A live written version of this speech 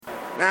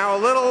Now, a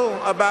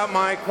little about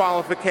my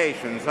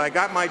qualifications. I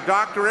got my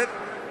doctorate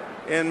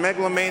in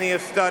megalomania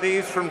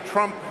studies from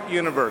Trump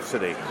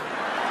University.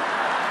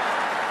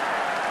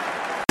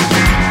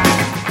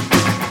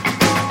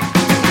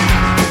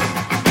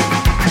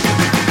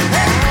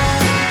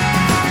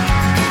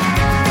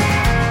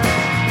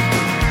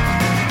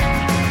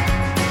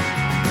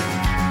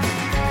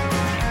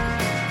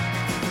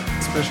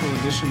 Special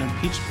edition of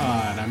Peach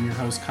Pod. I'm your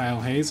host,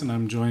 Kyle Hayes, and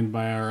I'm joined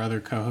by our other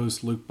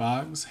co-host, Luke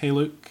Boggs. Hey,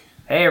 Luke.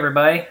 Hey,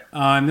 everybody.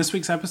 In this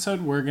week's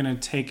episode, we're going to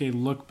take a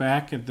look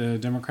back at the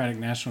Democratic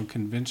National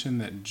Convention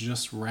that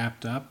just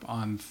wrapped up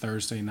on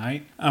Thursday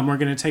night. We're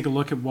going to take a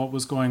look at what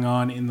was going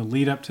on in the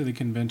lead up to the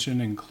convention,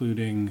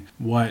 including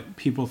what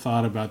people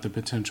thought about the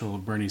potential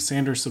of Bernie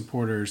Sanders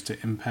supporters to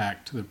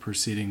impact the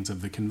proceedings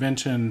of the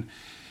convention.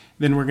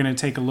 Then we're going to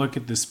take a look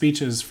at the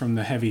speeches from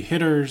the heavy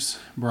hitters,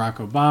 Barack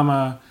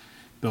Obama,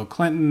 Bill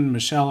Clinton,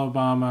 Michelle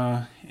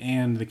Obama,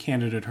 and the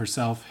candidate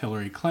herself,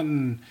 Hillary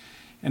Clinton,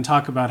 and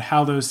talk about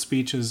how those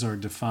speeches are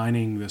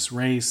defining this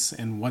race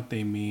and what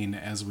they mean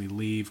as we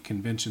leave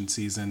convention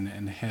season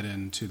and head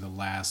into the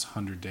last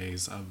 100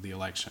 days of the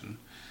election.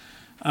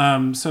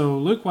 So,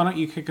 Luke, why don't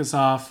you kick us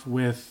off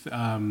with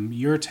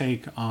your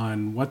take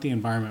on what the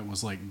environment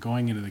was like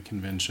going into the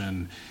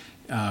convention,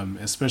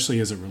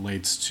 especially as it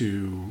relates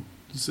to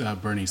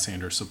Bernie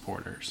Sanders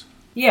supporters?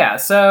 Yeah,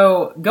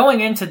 so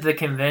going into the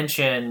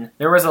convention,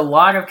 there was a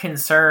lot of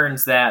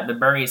concerns that the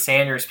Bernie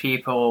Sanders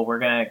people were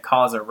going to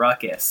cause a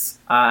ruckus.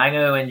 I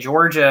know in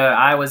Georgia,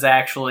 I was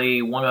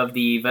actually one of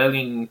the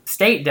voting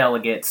state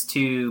delegates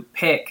to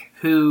pick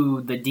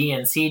who the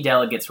DNC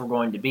delegates were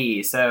going to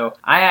be. So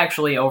I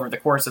actually, over the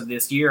course of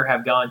this year,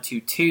 have gone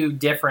to two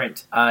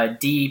different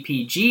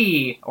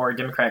DPG, or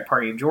Democratic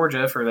Party of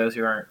Georgia, for those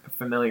who aren't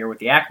familiar with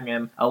the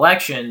acronym,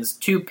 elections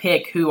to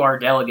pick who our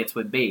delegates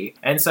would be.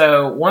 And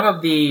so one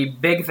of the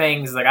big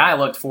things that I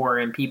looked for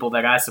in people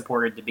that I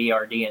supported to be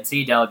our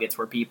DNC delegates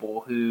were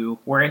people who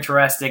were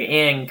interested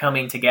in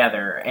coming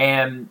together.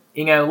 And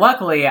you know,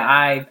 luckily,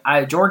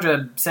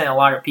 Georgia sent a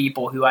lot of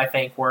people who I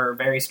think were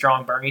very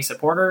strong Bernie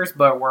supporters,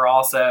 but were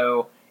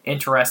also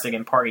interested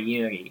in party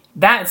unity.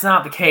 That's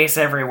not the case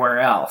everywhere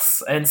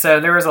else. And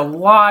so there was a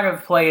lot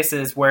of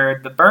places where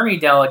the Bernie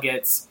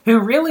delegates, who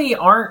really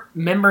aren't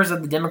members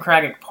of the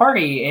Democratic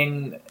Party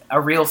in a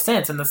real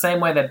sense, in the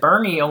same way that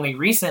Bernie only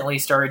recently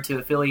started to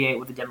affiliate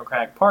with the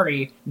Democratic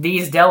Party,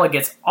 these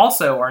delegates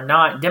also are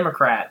not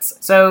Democrats.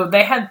 So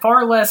they had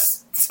far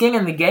less skin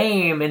in the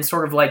game in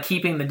sort of like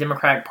keeping the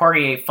Democratic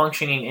Party a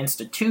functioning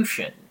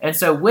institution. And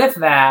so with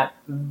that,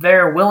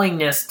 their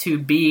willingness to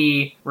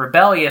be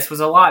rebellious was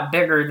a lot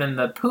bigger than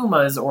the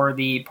Pumas or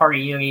the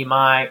Party Unity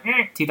My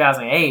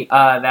 2008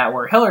 that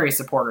were Hillary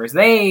supporters.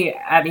 They,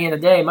 at the end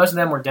of the day, most of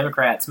them were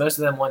Democrats. Most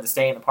of them wanted to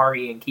stay in the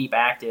party and keep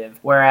active,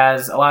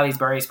 whereas a lot of these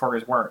Bernie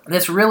supporters weren't.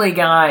 This really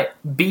got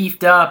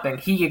beefed up and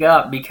heated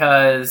up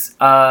because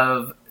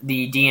of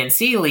the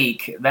DNC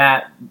leak.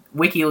 That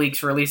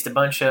WikiLeaks released a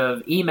bunch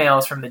of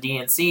emails from the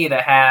DNC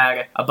that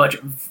had a bunch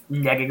of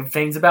negative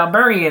things about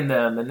Bernie in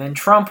them, and then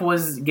Trump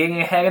was getting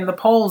ahead in the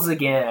polls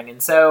again,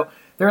 and so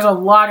there's a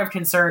lot of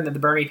concern that the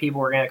Bernie people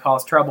were going to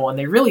cause trouble, and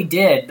they really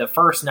did the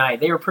first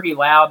night. They were pretty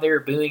loud. They were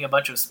booing a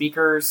bunch of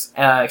speakers,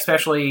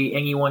 especially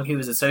anyone who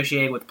was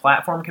associated with the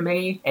platform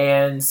committee.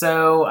 And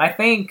so I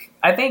think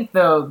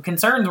the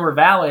concerns were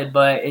valid,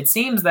 but it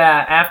seems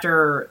that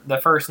after the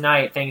first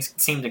night, things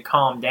seemed to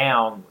calm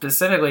down,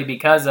 specifically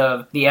because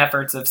of the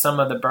efforts of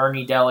some of the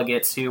Bernie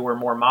delegates who were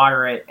more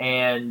moderate,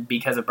 and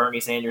because of Bernie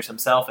Sanders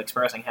himself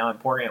expressing how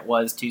important it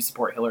was to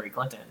support Hillary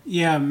Clinton.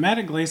 Yeah, Matt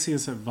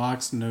Iglesias at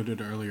Vox noted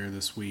earlier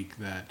this week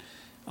that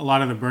a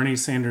lot of the Bernie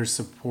Sanders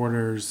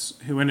supporters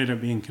who ended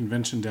up being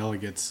convention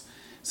delegates,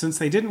 since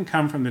they didn't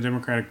come from the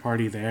Democratic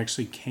Party, they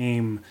actually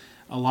came,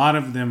 a lot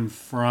of them,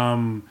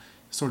 from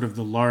sort of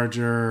the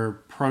larger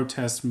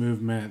protest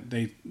movement.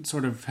 They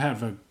sort of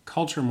have a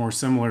culture more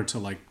similar to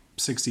like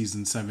 60s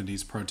and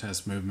 70s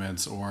protest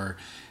movements, or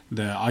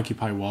the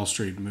Occupy Wall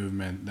Street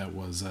movement that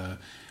was a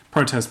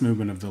protest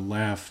movement of the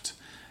left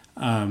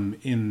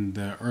in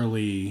the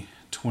early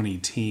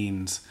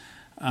 2010s.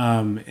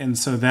 And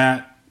so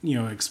that,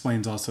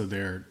 explains also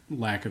their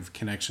lack of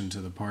connection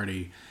to the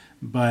party.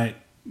 But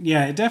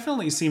yeah, it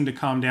definitely seemed to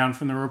calm down.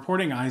 From the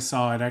reporting I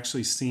saw, it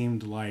actually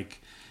seemed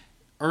like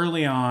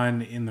early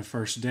on in the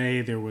first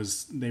day,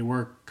 they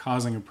were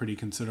causing a pretty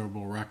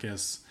considerable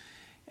ruckus.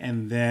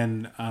 And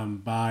then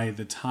by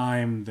the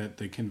time that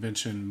the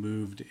convention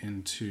moved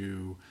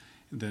into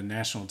the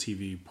national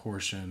TV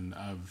portion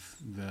of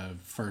the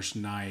first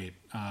night,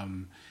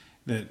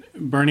 that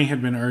Bernie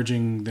had been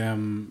urging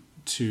them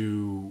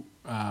to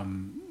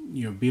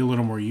be a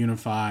little more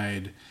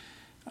unified.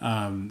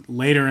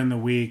 Later in the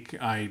week,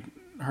 I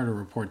heard a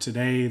report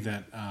today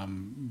that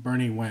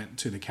Bernie went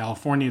to the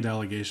California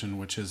delegation,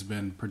 which has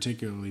been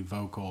particularly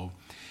vocal,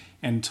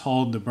 and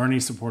told the Bernie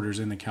supporters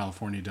in the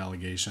California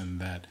delegation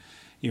that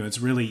it's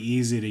really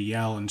easy to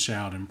yell and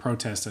shout and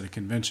protest at a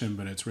convention,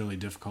 but it's really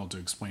difficult to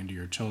explain to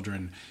your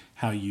children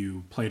how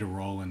you played a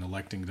role in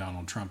electing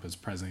Donald Trump as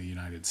president of the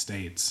United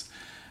States.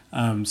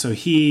 So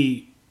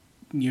he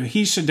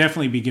he should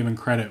definitely be given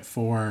credit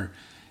for,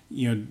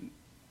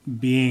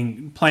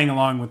 playing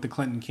along with the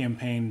Clinton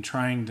campaign,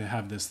 trying to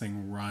have this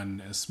thing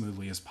run as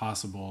smoothly as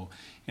possible,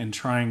 and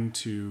trying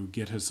to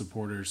get his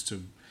supporters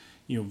to,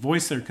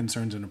 voice their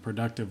concerns in a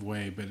productive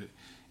way. But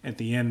at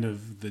the end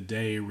of the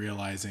day,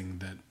 realizing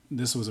that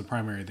this was a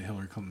primary that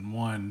Hillary Clinton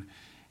won,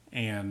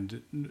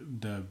 and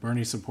the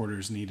Bernie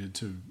supporters needed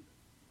to,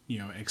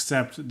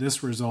 accept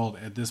this result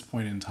at this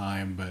point in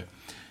time, but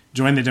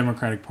join the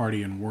Democratic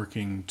Party in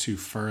working to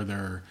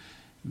further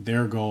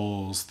their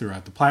goals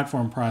throughout the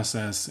platform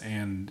process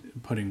and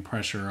putting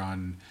pressure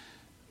on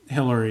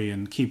Hillary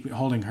and keep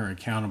holding her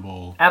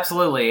accountable.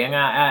 Absolutely, and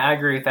I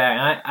agree with that.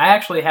 And I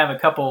actually have a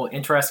couple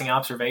interesting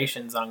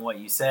observations on what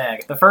you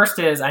said. The first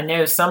is, I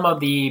know some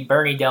of the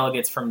Bernie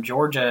delegates from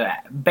Georgia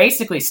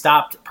basically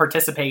stopped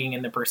participating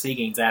in the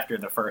proceedings after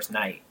the first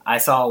night. I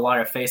saw a lot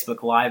of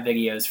Facebook Live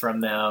videos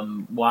from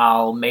them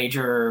while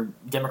major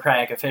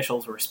Democratic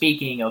officials were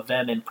speaking, of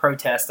them in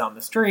protest on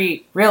the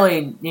street,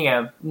 really,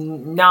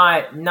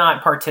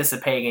 not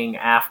participating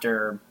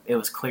after it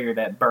was clear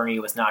that Bernie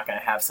was not going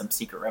to have some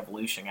secret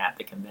revolution at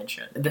the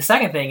convention. The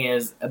second thing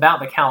is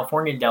about the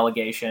California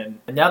delegation.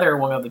 Another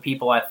one of the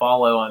people I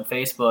follow on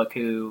Facebook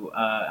who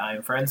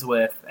I'm friends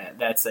with,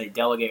 that's a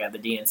delegate at the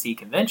DNC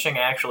convention,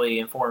 actually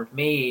informed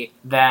me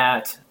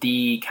that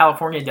the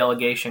California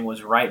delegation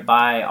was right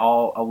by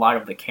a lot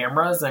of the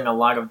cameras and a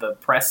lot of the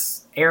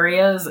press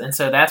areas, and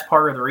so that's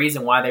part of the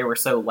reason why they were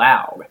so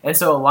loud. And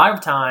so a lot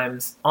of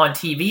times on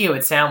TV, it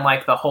would sound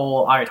like the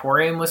whole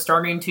auditorium was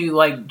starting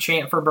to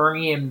chant for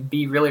Bernie and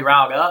be really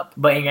riled up,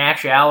 but in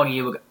actuality,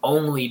 it would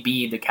only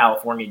be the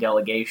California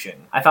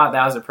delegation. I thought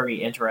that was a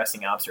pretty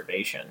interesting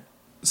observation.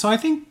 So I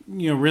think,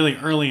 really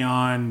early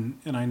on,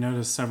 and I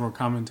noticed several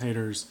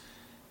commentators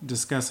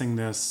discussing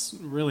this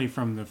really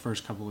from the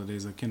first couple of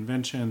days of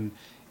convention,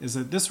 is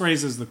that this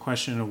raises the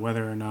question of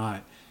whether or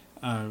not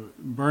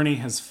Bernie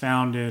has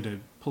founded a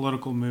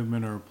political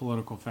movement or a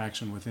political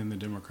faction within the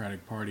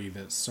Democratic Party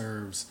that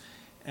serves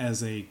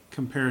as a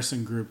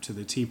comparison group to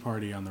the Tea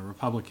Party on the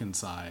Republican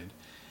side.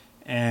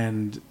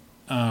 And,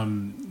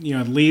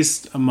 at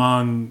least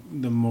among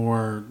the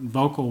more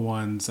vocal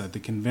ones at the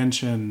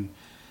convention,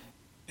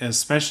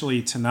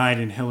 especially tonight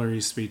in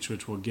Hillary's speech,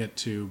 which we'll get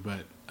to,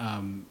 but,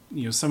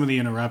 some of the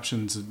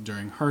interruptions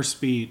during her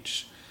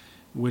speech,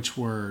 which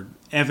were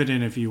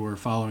evident if you were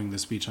following the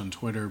speech on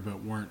Twitter,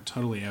 but weren't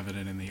totally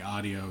evident in the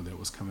audio that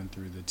was coming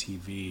through the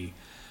TV.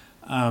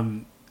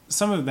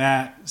 Some of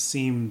that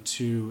seemed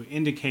to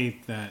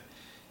indicate that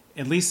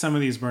at least some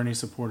of these Bernie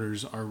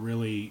supporters are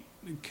really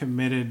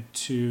committed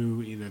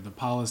to either the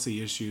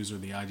policy issues or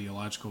the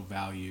ideological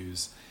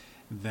values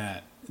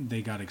that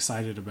they got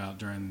excited about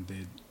during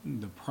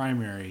the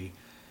primary,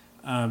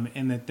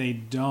 and that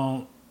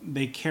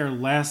they care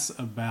less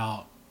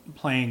about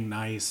playing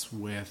nice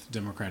with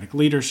Democratic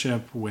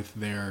leadership, with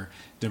their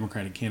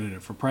Democratic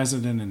candidate for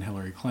president and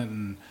Hillary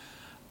Clinton.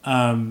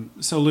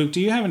 So, Luke, do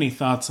you have any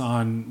thoughts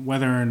on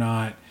whether or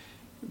not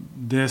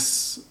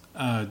this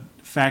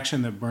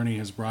faction that Bernie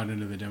has brought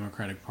into the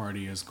Democratic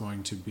Party is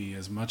going to be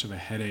as much of a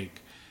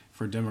headache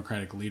for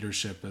Democratic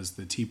leadership as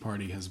the Tea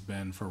Party has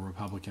been for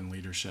Republican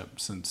leadership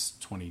since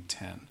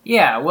 2010?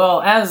 Yeah,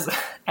 well, as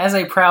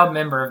a proud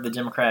member of the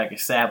Democratic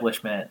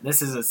establishment,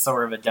 this is a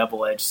sort of a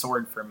double-edged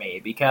sword for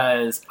me,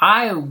 because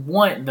I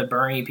want the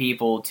Bernie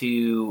people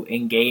to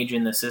engage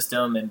in the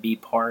system and be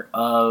part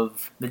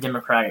of the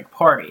Democratic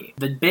Party.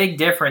 The big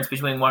difference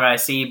between what I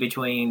see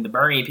between the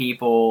Bernie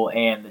people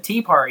and the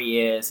Tea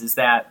Party is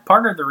that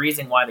part of the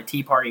reason why the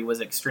Tea Party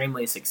was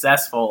extremely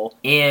successful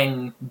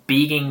in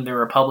beating the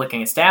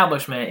Republican establishment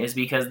is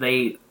because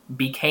they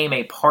became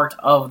a part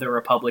of the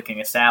Republican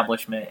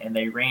establishment, and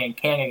they ran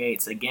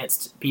candidates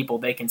against people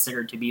they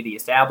considered to be the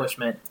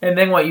establishment. And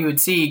then what you would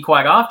see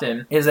quite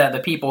often is that the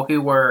people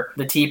who were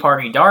the Tea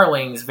Party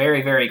darlings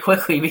very, very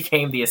quickly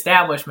became the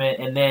establishment,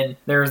 and then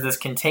there's this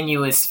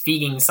continuous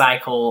feeding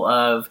cycle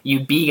of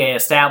you beat an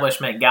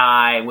establishment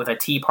guy with a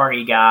Tea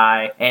Party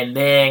guy, and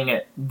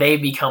then they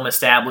become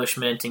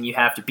establishment and you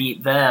have to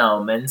beat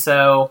them. And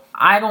so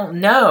I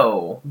don't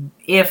know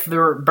if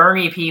the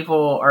Bernie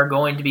people are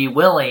going to be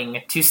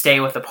willing to stay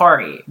with the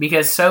party,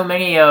 because so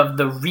many of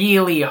the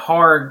really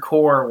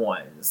hardcore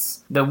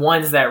ones, the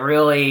ones that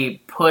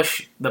really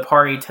push the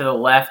party to the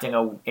left in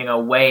a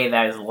way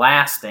that is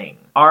lasting,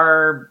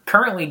 are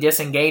currently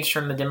disengaged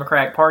from the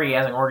Democratic Party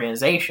as an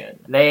organization.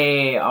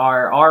 They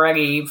are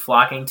already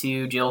flocking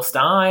to Jill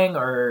Stein,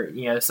 or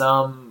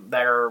some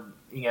that are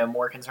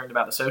more concerned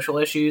about the social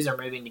issues are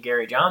moving to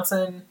Gary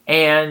Johnson.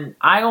 And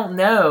I don't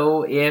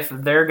know if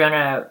they're going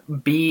to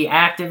be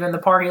active in the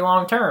party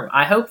long term.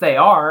 I hope they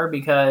are,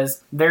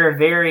 because they're a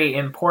very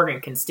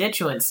important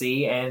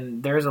constituency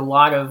and there's a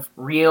lot of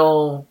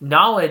real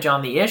knowledge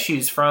on the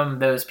issues from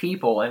those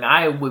people. And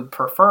I would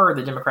prefer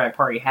the Democratic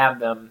Party have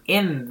them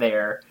in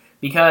there,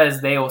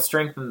 because they will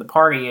strengthen the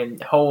party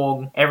and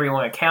hold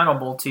everyone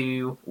accountable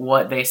to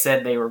what they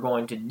said they were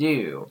going to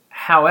do.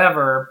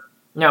 However,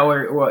 no,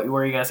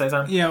 were you gonna say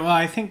something? Yeah, well,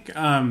 I think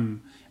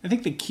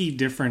the key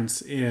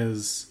difference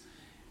is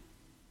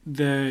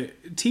the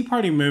Tea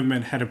Party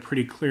movement had a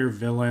pretty clear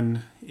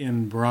villain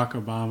in Barack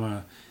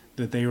Obama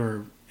that they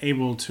were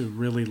able to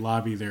really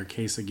lobby their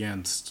case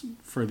against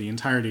for the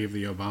entirety of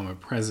the Obama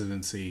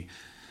presidency.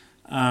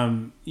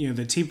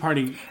 The Tea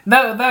Party...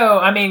 Though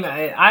I mean,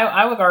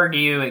 I would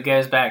argue it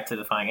goes back to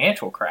the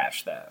financial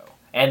crash, though,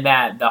 and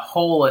that the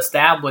whole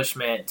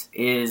establishment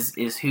is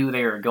who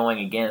they were going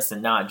against,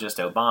 and not just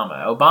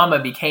Obama.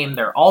 Obama became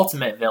their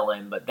ultimate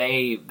villain, but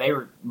they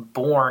were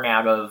born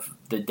out of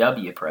the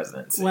W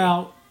presidency.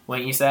 Well,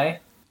 wouldn't you say?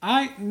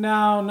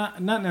 No,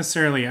 not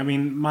necessarily. I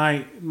mean,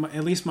 my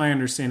at least my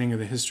understanding of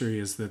the history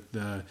is that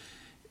the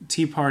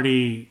Tea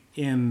Party,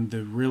 in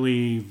the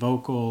really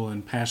vocal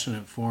and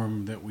passionate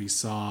form that we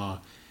saw,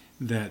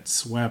 that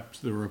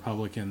swept the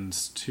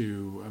Republicans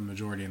to a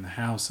majority in the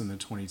House in the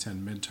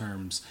 2010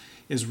 midterms,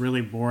 is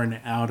really born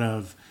out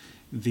of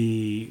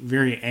the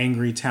very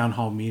angry town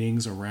hall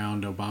meetings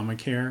around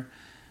Obamacare.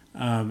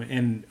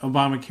 And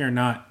Obamacare,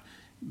 not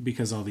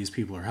because all these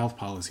people are health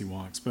policy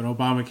wonks, but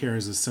Obamacare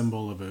is a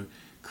symbol of a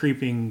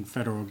creeping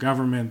federal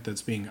government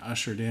that's being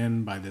ushered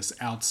in by this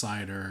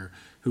outsider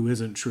who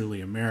isn't truly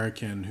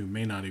American, who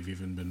may not have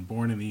even been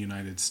born in the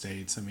United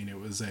States. I mean, it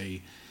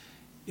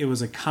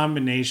was a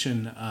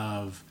combination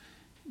of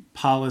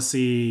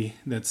policy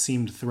that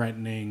seemed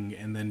threatening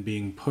and then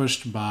being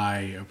pushed by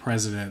a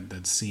president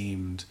that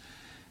seemed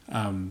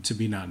to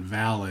be not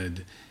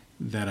valid,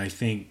 that I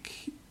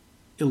think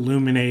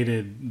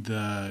illuminated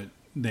the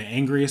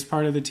angriest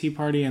part of the Tea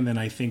Party. And then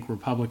I think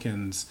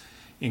Republicans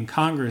in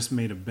Congress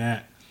made a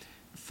bet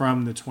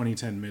from the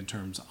 2010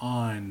 midterms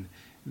on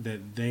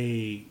that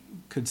they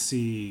could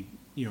see,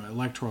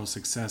 electoral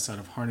success out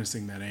of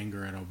harnessing that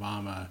anger at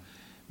Obama.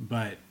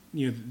 But,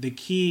 the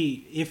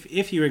key,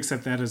 if you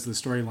accept that as the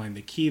storyline,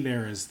 the key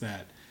there is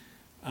that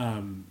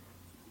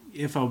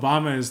if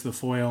Obama is the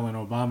foil and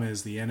Obama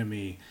is the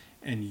enemy,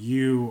 and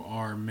you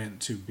are meant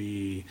to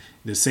be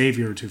the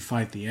savior to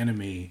fight the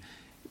enemy,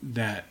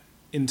 that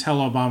until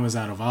Obama's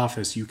out of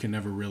office, you can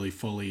never really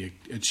fully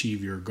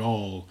achieve your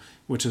goal,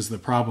 which is the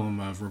problem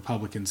of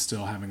Republicans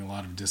still having a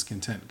lot of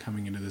discontent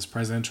coming into this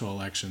presidential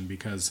election,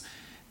 because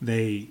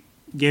they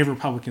gave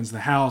Republicans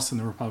the House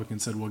and the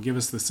Republicans said, well, give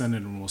us the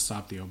Senate and we'll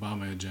stop the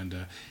Obama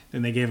agenda.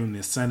 Then they gave them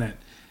the Senate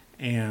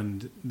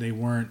and they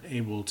weren't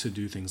able to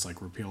do things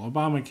like repeal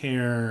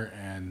Obamacare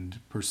and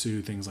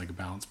pursue things like a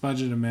balanced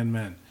budget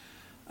amendment.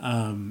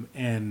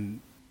 And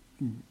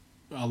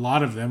a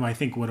lot of them, I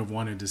think, would have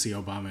wanted to see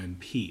Obama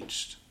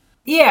impeached.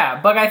 Yeah,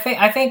 but I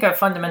think a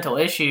fundamental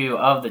issue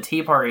of the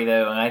Tea Party,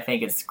 though, and I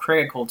think it's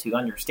critical to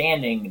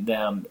understanding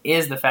them,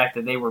 is the fact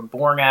that they were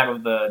born out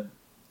of the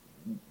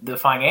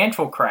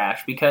financial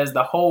crash, because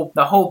the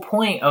whole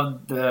point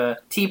of the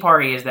Tea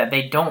Party is that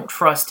they don't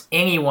trust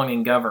anyone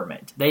in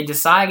government. They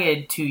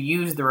decided to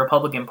use the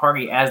Republican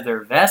Party as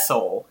their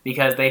vessel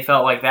because they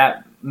felt like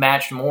that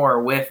matched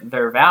more with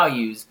their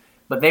values.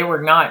 But they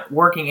were not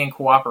working in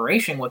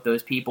cooperation with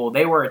those people.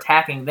 They were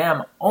attacking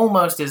them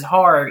almost as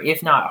hard,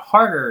 if not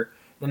harder,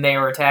 than they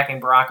were attacking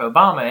Barack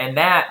Obama. And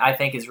that, I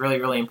think, is really,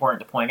 really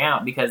important to point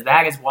out, because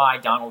that is why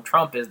Donald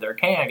Trump is their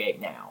candidate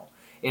now,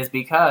 is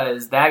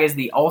because that is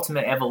the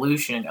ultimate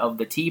evolution of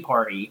the Tea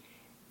Party,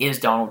 is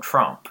Donald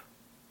Trump.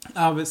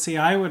 But see,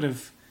 I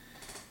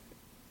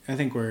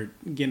think we're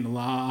getting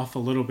off a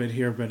little bit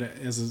here, but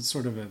as a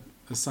sort of a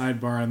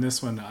sidebar on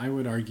this one, I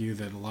would argue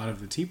that a lot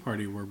of the Tea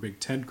Party were big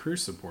Ted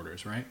Cruz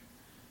supporters, right?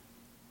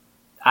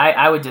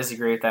 I would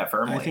disagree with that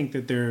firmly. I think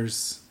that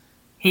there's...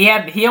 He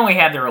only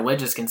had the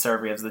religious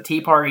conservatives. The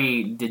Tea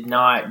Party did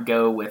not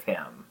go with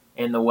him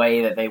in the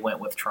way that they went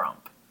with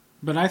Trump.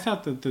 But I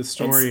thought that the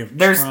story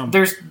Trump...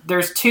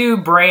 There's two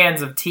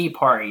brands of Tea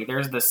Party.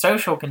 There's the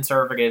social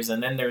conservatives,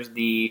 and then there's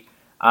the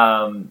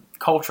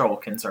cultural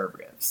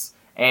conservatives.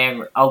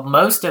 And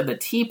most of the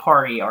Tea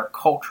Party are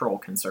cultural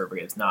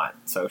conservatives, not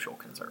social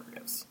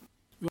conservatives.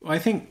 I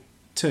think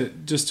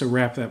just to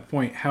wrap that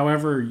point,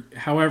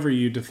 however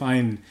you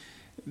define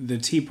the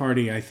Tea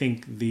Party, I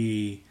think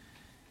the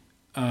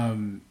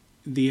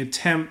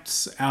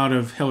attempts out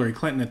of Hillary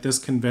Clinton at this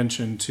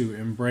convention to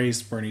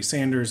embrace Bernie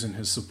Sanders and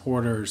his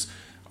supporters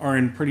are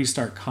in pretty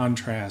stark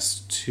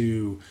contrast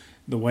to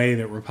the way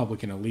that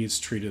Republican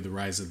elites treated the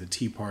rise of the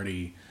Tea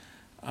Party.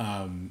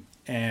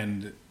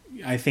 And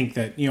I think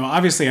that,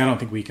 obviously I don't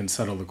think we can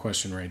settle the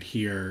question right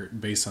here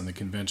based on the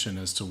convention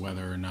as to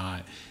whether or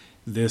not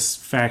this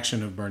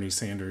faction of Bernie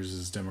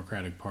Sanders'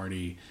 Democratic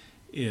Party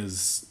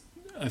is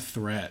a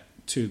threat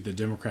to the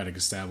Democratic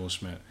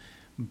establishment.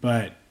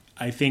 But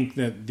I think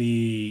that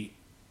the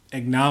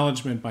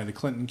acknowledgement by the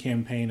Clinton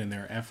campaign and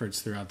their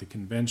efforts throughout the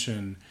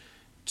convention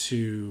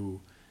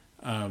to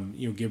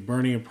give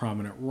Bernie a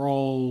prominent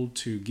role,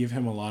 to give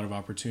him a lot of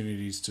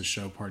opportunities to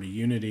show party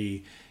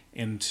unity,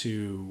 and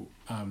to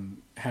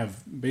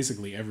have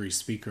basically every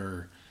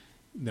speaker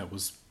that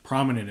was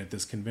prominent at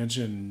this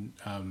convention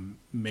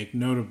make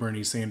note of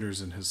Bernie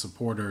Sanders and his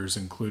supporters,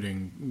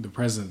 including the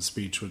president's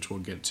speech, which we'll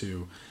get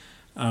to.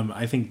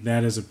 I think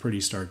that is a pretty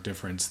stark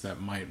difference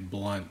that might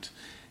blunt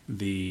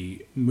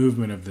the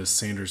movement of this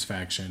Sanders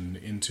faction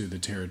into the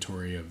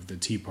territory of the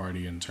Tea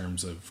Party in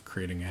terms of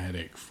creating a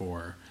headache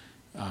for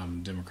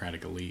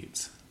Democratic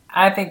elites.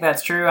 I think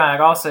that's true. I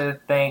also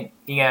think,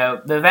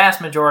 the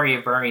vast majority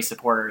of Bernie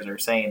supporters are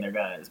saying they're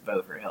going to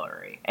vote for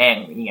Hillary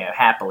and,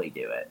 happily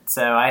do it.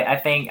 So I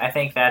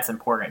think that's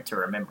important to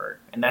remember.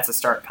 And that's a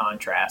stark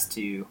contrast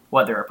to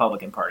what the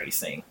Republican Party is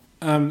seeing.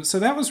 So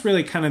that was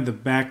really kind of the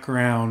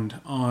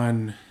background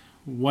on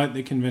what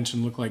the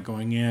convention looked like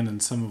going in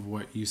and some of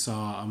what you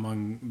saw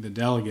among the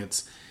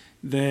delegates.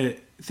 The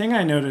thing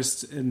I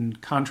noticed in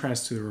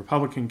contrast to the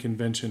Republican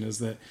convention is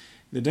that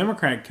the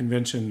Democratic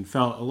convention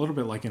felt a little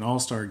bit like an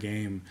all-star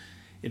game.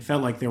 It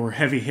felt like there were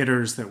heavy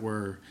hitters that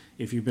were,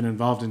 if you've been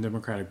involved in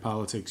Democratic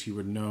politics, you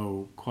would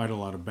know quite a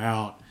lot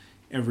about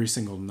every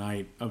single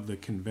night of the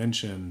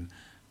convention.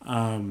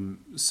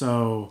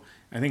 So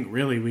I think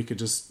really we could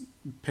just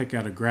pick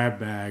out a grab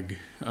bag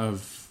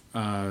of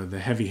the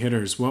heavy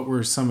hitters. What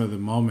were some of the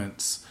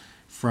moments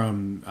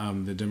from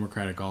the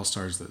Democratic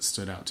all-stars that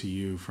stood out to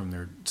you from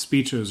their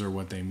speeches or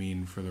what they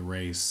mean for the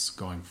race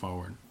going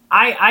forward?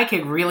 I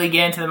could really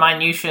get into the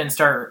minutia and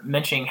start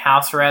mentioning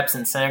House reps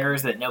and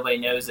senators that nobody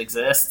knows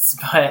exists,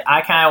 but I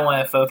kind of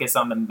want to focus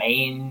on the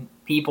main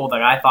people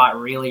that I thought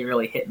really,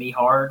 really hit me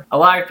hard. A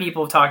lot of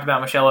people have talked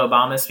about Michelle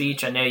Obama's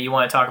speech. I know you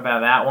want to talk about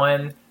that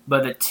one,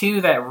 but the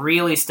two that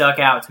really stuck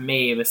out to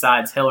me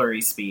besides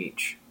Hillary's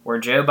speech were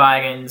Joe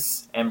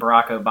Biden's and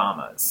Barack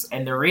Obama's.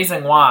 And the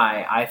reason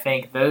why I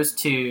think those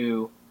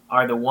two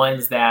are the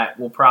ones that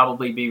will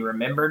probably be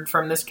remembered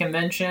from this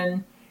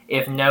convention,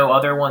 if no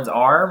other ones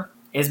are,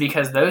 is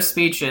because those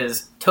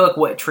speeches took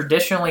what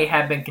traditionally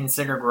have been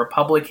considered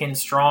Republican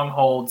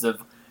strongholds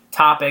of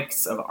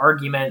topics, of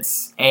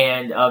arguments,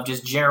 and of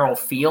just general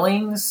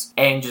feelings,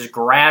 and just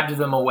grabbed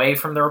them away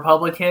from the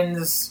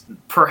Republicans,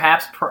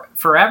 perhaps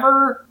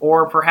forever,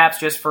 or perhaps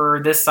just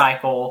for this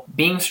cycle,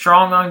 being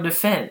strong on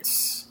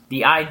defense,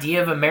 the idea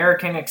of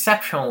American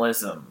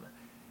exceptionalism,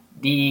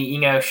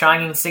 the,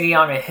 shining city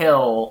on a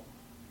hill,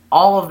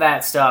 all of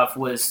that stuff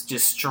was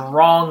just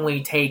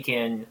strongly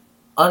taken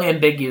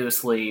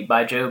unambiguously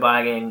by Joe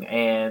Biden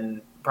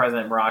and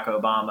President Barack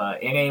Obama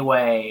in a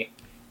way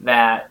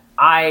that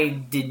I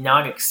did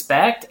not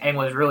expect and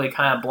was really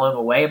kind of blown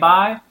away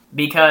by,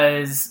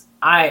 because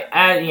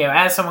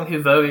as someone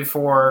who voted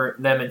for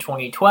them in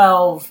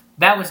 2012,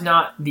 that was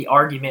not the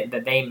argument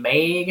that they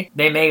made.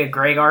 They made a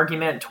great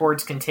argument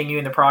towards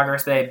continuing the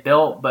progress they had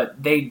built,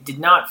 but they did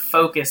not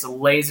focus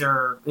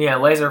laser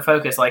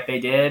focus like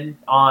they did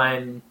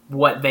on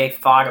what they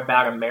thought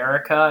about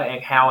America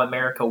and how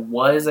America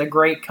was a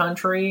great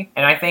country.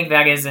 And I think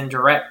that is in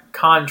direct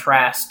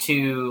contrast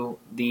to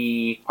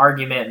the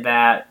argument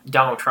that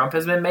Donald Trump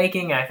has been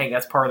making. And I think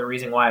that's part of the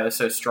reason why it was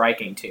so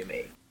striking to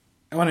me.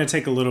 I want to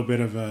take a little bit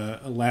of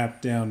a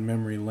lap down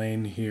memory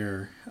lane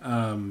here,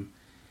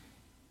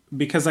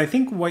 because I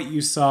think what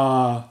you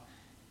saw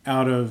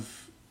out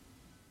of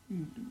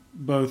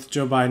both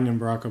Joe Biden and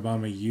Barack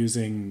Obama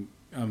using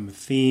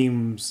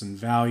themes and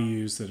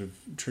values that have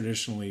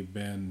traditionally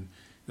been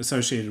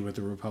associated with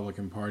the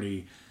Republican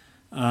Party,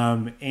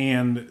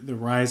 and the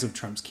rise of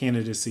Trump's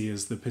candidacy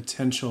is the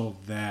potential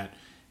that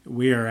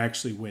we are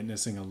actually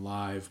witnessing a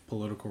live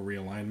political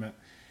realignment.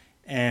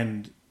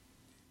 And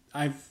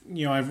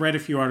I've read a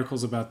few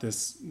articles about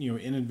this,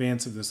 in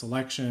advance of this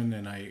election,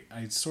 and I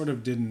sort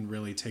of didn't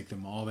really take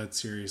them all that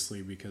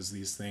seriously, because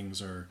these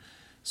things are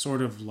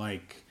sort of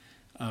like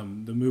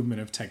the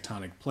movement of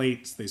tectonic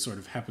plates. They sort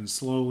of happen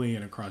slowly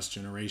and across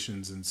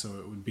generations, and so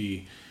it would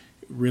be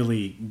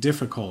really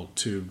difficult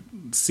to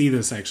see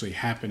this actually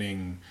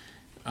happening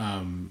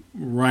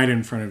right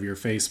in front of your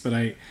face.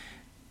 But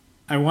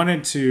I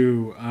wanted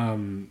to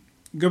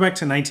go back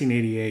to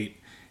 1988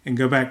 and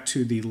go back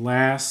to the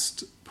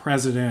last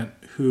president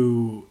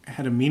who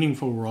had a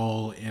meaningful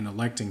role in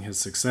electing his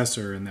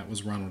successor, and that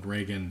was Ronald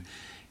Reagan.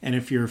 And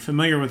if you're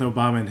familiar with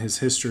Obama and his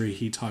history,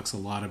 he talks a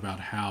lot about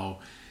how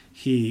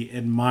he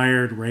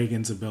admired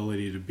Reagan's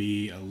ability to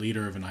be a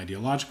leader of an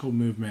ideological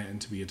movement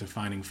and to be a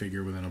defining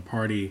figure within a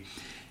party.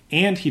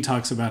 And he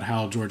talks about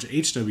how George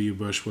H.W.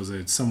 Bush was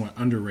a somewhat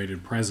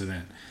underrated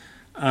president.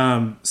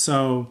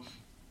 So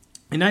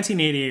in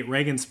 1988,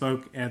 Reagan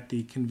spoke at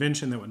the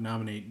convention that would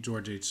nominate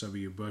George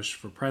H.W. Bush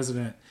for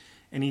president.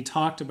 And he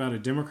talked about a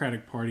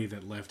Democratic Party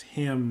that left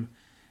him,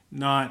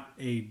 not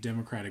a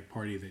Democratic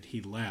Party that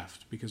he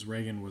left, because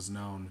Reagan was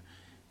known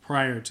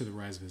prior to the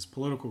rise of his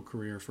political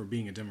career for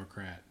being a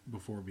Democrat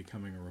before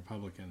becoming a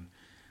Republican.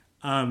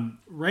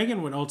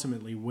 Reagan would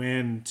ultimately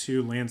win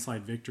two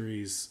landslide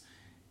victories,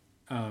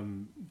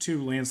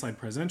 two landslide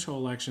presidential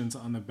elections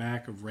on the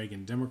back of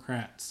Reagan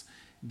Democrats.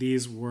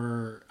 These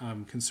were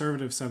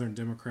conservative Southern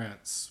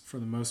Democrats, for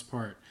the most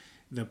part,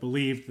 that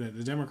believed that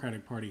the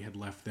Democratic Party had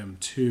left them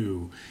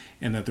too,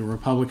 and that the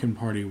Republican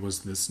Party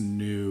was this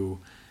new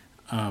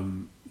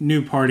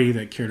party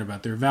that cared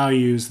about their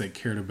values, that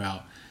cared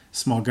about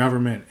small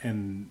government,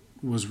 and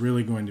was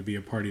really going to be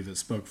a party that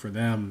spoke for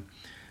them.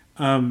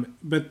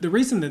 But the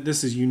reason that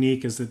this is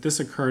unique is that this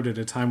occurred at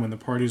a time when the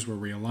parties were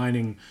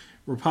realigning.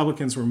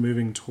 Republicans were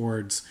moving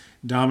towards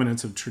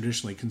dominance of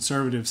traditionally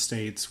conservative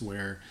states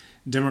where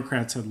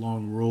Democrats had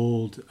long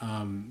ruled.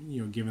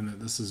 Given that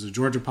this is a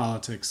Georgia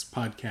politics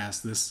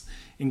podcast, this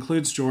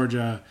includes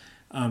Georgia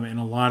and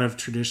a lot of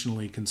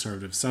traditionally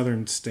conservative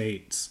southern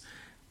states.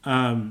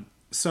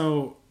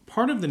 So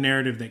part of the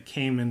narrative that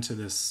came into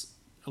this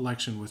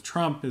election with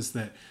Trump is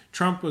that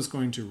Trump was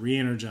going to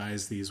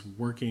re-energize these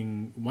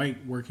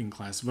white working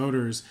class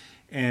voters,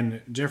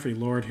 and Jeffrey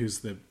Lord, who's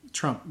the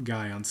Trump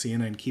guy on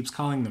CNN, keeps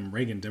calling them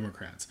Reagan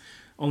Democrats.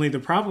 Only the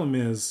problem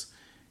is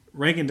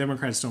Reagan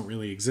Democrats don't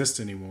really exist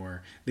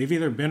anymore. They've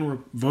either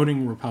been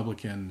voting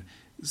Republican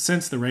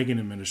since the Reagan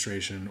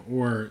administration,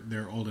 or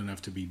they're old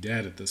enough to be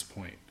dead at this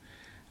point.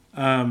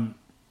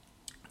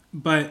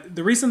 But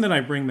the reason that I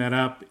bring that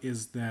up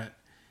is that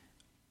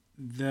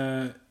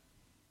the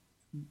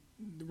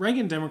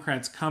Reagan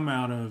Democrats come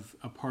out of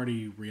a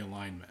party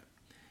realignment.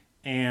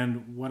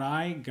 And what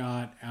I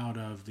got out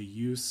of the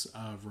use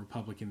of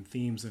Republican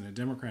themes in a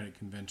Democratic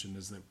convention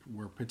is that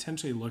we're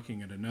potentially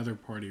looking at another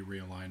party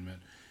realignment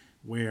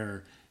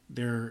where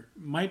there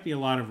might be a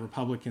lot of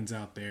Republicans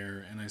out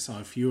there, and I saw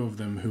a few of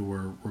them who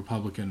were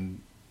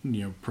Republican,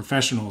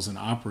 professionals and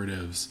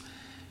operatives,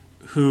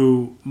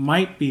 who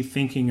might be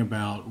thinking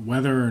about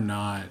whether or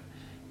not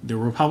the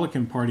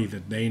Republican Party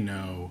that they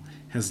know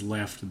has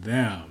left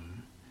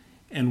them,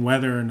 and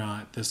whether or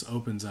not this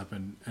opens up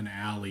an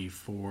alley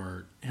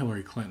for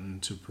Hillary Clinton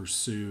to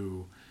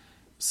pursue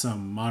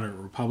some moderate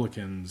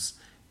Republicans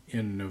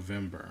in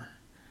November.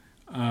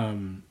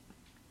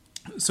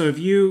 So have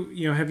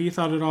you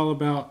thought at all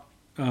about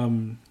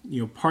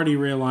party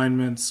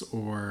realignments,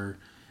 or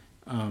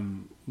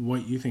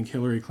what you think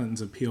Hillary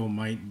Clinton's appeal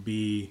might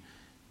be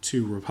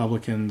to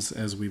Republicans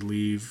as we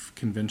leave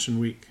convention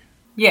week?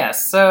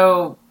 Yes,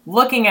 so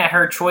looking at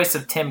her choice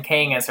of Tim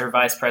Kaine as her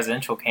vice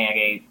presidential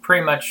candidate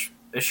pretty much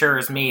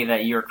assures me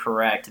that you're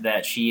correct,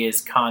 that she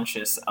is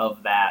conscious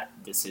of that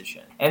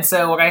decision. And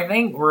so what I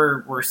think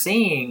we're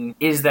seeing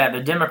is that the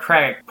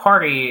Democratic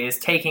Party is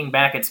taking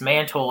back its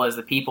mantle as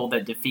the people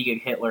that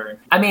defeated Hitler.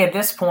 I mean, at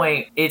this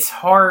point, it's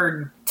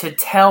hard to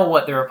tell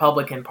what the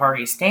Republican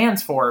Party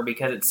stands for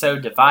because it's so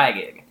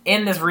divided.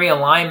 In this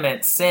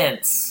realignment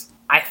sense,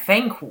 I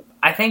think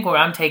what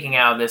I'm taking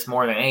out of this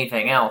more than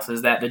anything else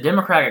is that the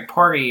Democratic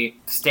Party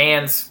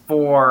stands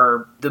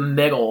for the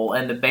middle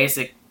and the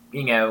basic,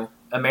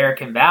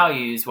 American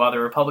values, while the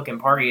Republican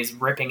Party is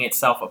ripping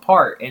itself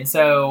apart. And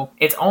so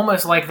it's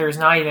almost like there's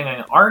not even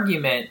an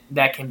argument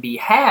that can be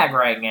had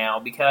right now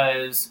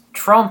because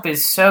Trump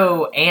is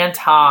so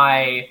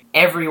anti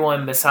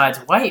everyone besides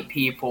white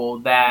people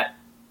that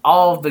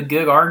all of the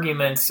good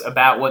arguments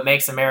about what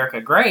makes America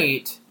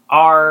great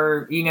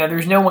are,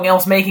 there's no one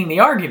else making the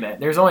argument.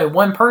 There's only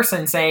one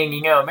person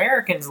saying,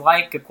 Americans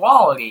like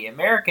equality.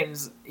 America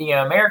is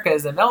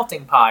a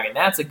melting pot, and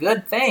that's a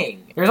good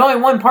thing. There's only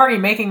one party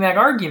making that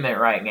argument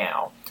right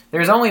now.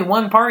 There's only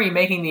one party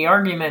making the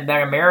argument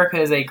that America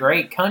is a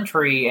great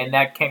country and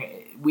that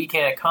we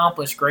can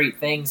accomplish great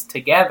things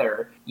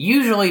together.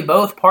 Usually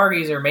both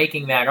parties are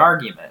making that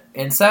argument.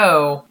 And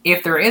so,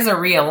 if there is a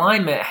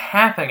realignment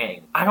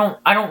happening, I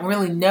don't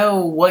really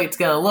know what it's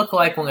going to look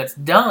like when it's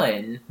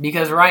done,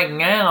 because right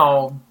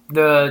now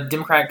the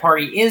Democratic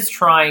Party is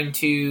trying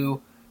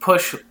to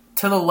push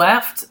to the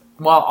left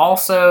while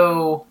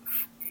also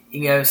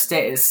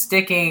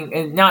sticking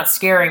and not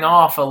scaring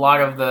off a lot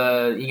of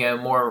the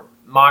more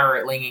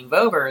moderate-leaning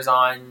voters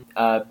on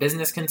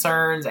business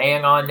concerns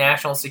and on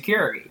national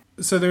security.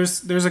 So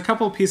there's a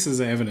couple pieces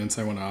of evidence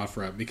I want to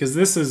offer up, because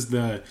this is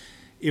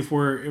if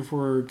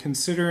we're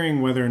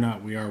considering whether or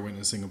not we are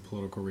witnessing a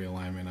political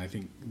realignment, I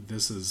think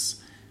this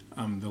is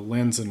the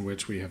lens in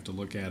which we have to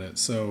look at it.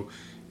 So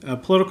a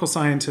political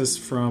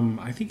scientist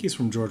I think he's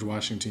from George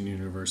Washington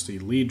University,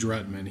 Lee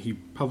Drutman, he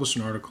published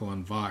an article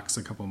on Vox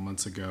a couple of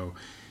months ago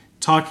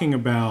talking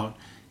about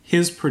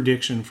his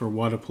prediction for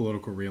what a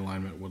political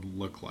realignment would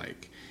look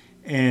like.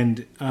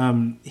 And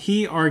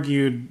he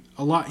argued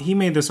a lot. He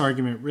made this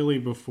argument really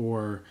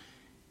before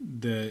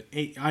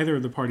either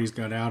of the parties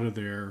got out of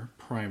their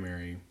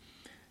primary.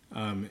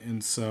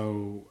 And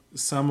so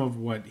some of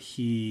what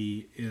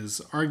he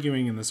is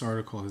arguing in this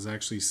article has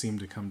actually seemed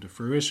to come to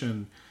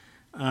fruition.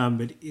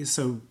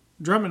 So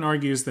Drutman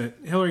argues that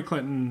Hillary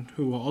Clinton,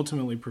 who will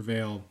ultimately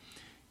prevail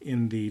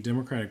in the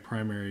Democratic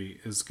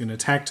primary, is going to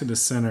tack to the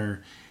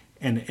center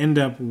and end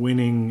up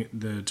winning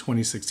the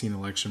 2016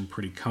 election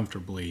pretty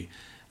comfortably.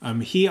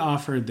 He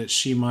offered that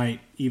she might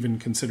even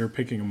consider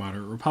picking a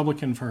moderate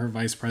Republican for her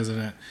vice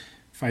presidential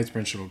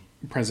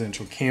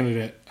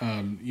candidate.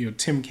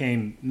 Tim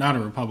Kaine, not a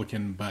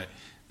Republican, but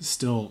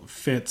still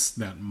fits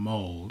that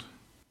mold.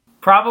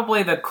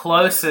 Probably the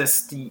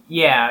closest,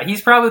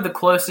 he's probably the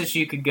closest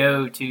you could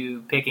go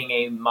to picking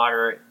a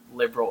moderate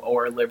liberal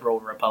or liberal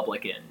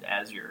Republican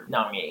as your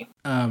nominee.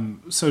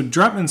 So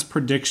Drutman's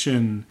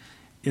prediction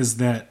is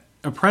that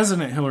a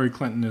President Hillary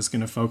Clinton is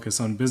going to focus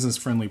on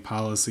business-friendly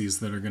policies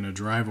that are going to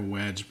drive a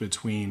wedge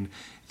between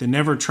the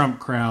never-Trump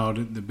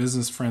crowd, the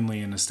business-friendly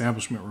and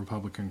establishment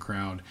Republican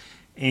crowd,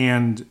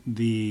 and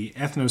the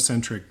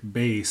ethnocentric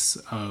base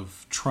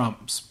of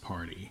Trump's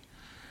party.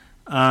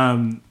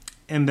 And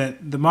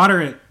that the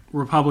moderate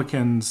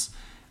Republicans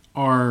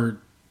are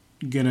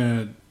going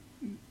to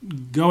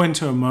go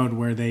into a mode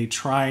where they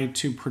try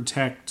to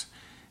protect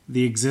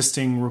the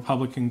existing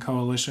Republican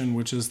coalition,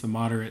 which is the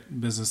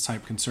moderate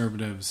business-type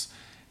conservatives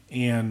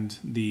and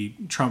the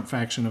Trump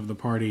faction of the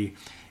party.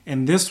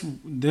 And this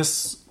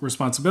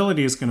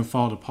responsibility is going to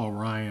fall to Paul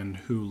Ryan,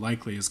 who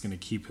likely is going to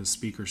keep his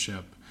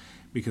speakership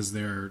because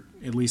they're,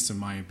 at least in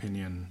my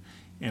opinion,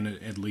 and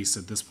at least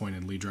at this point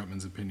in Lee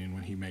Drutman's opinion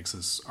when he makes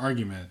this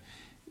argument,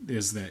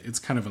 is that it's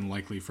kind of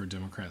unlikely for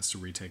Democrats to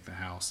retake the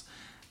House.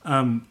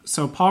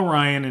 So Paul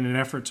Ryan, in an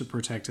effort to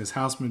protect his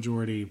House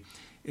majority,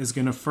 is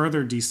going to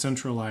further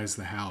decentralize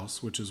the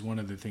House, which is one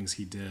of the things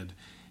he did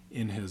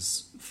in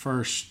his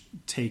first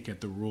take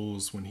at the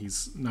rules when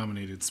he's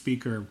nominated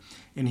Speaker.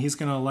 And he's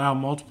going to allow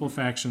multiple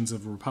factions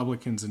of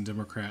Republicans and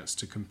Democrats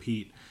to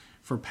compete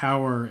for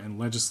power and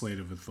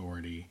legislative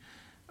authority.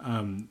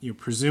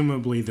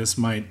 Presumably this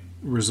might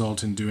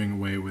result in doing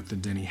away with the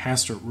Denny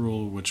Hastert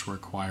rule, which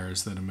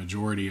requires that a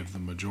majority of the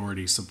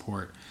majority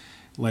support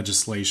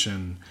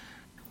legislation.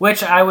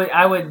 Which I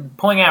would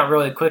point out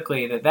really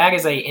quickly that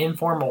is a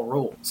informal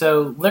rule.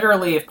 So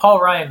literally, if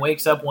Paul Ryan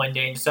wakes up one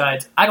day and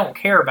decides, I don't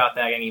care about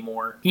that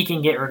anymore, he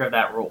can get rid of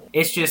that rule.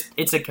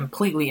 It's a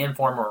completely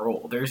informal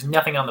rule. There's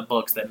nothing on the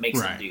books that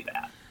makes him do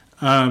that.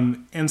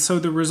 And so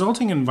the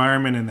resulting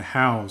environment in the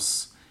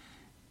House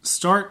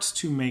starts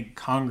to make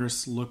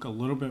Congress look a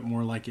little bit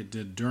more like it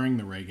did during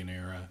the Reagan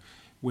era,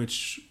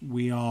 which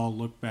we all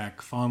look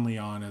back fondly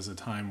on as a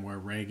time where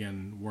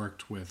Reagan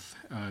worked with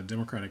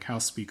Democratic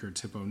House Speaker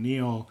Tip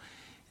O'Neill,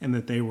 and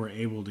that they were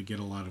able to get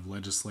a lot of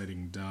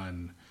legislating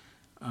done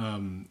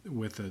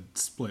with a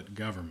split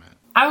government.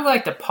 I would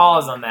like to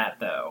pause on that,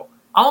 though.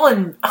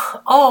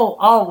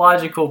 All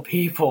logical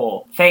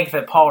people think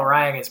that Paul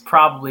Ryan is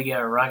probably going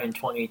to run in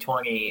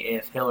 2020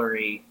 if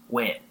Hillary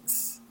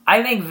wins.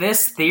 I think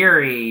this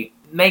theory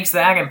makes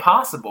that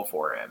impossible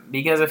for him,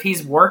 because if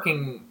he's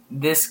working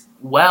this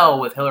well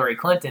with Hillary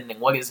Clinton, then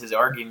what is his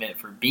argument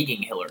for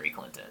beating Hillary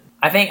Clinton?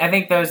 I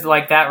think those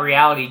that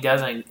reality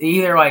doesn't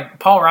either.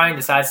 Paul Ryan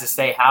decides to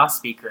stay House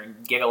Speaker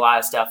and get a lot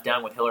of stuff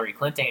done with Hillary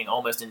Clinton and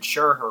almost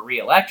ensure her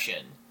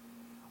reelection,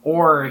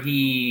 or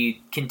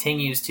he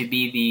continues to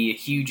be the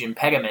huge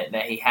impediment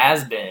that he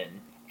has been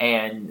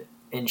and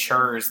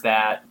ensures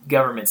that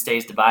government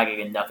stays divided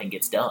and nothing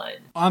gets done.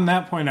 On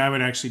that point, I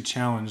would actually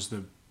challenge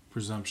the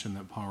presumption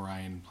that Paul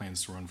Ryan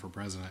plans to run for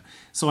president.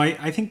 So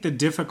I think the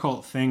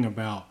difficult thing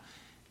about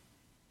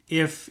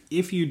if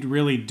you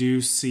really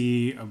do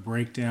see a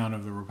breakdown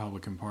of the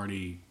Republican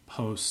Party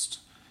post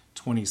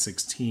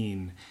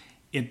 2016,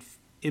 it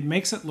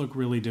makes it look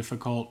really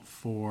difficult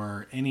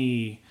for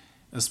any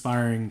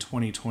aspiring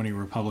 2020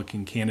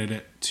 Republican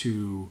candidate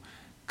to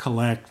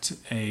collect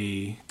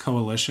a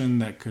coalition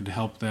that could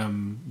help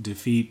them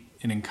defeat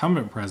an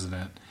incumbent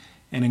president.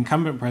 And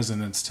incumbent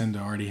presidents tend to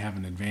already have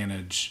an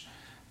advantage.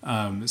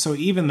 So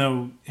even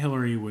though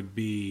Hillary would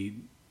be,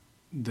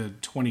 the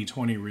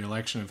 2020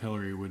 reelection of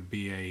Hillary would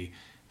be a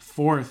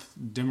fourth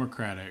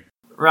Democratic.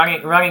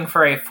 Running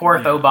for a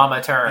fourth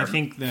Obama term. I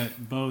think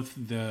that both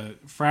the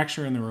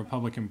fracture in the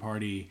Republican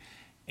Party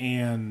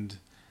and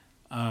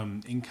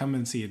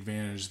incumbency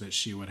advantage that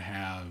she would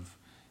have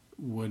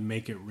would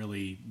make it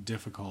really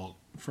difficult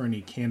for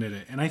any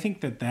candidate. And I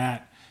think I'm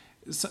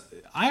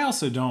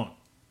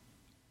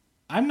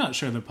not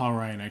sure that Paul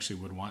Ryan actually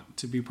would want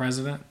to be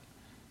president.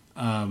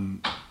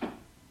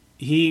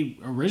 He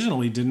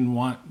originally didn't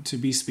want to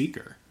be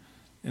Speaker.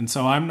 And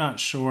so I'm not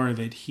sure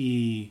that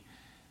he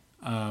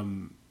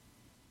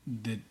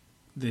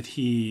that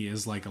he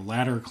is like a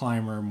ladder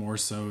climber more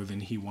so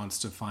than he wants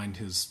to find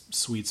his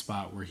sweet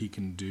spot where he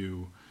can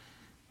do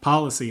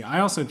policy.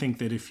 I also think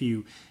that if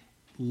you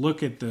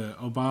look at the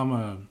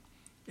Obama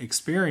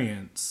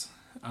experience,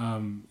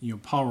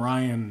 Paul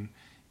Ryan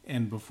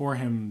and before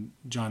him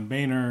John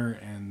Boehner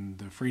and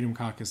the Freedom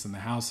Caucus in the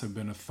House have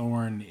been a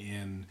thorn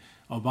in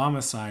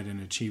Obama's side in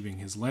achieving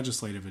his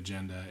legislative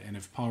agenda. And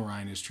if Paul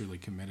Ryan is truly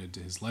committed to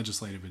his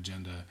legislative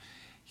agenda,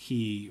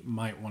 he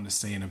might want to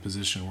stay in a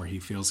position where he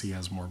feels he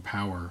has more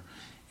power,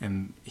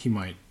 and he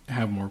might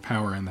have more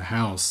power in the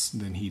House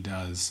than he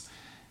does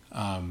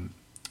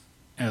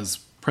as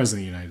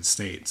President of the United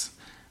States.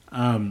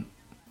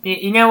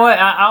 You know what?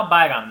 I'll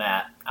bite on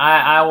that.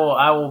 I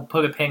will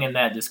put a pin in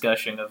that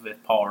discussion of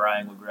if Paul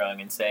Ryan would run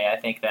and say I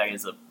think that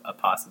is a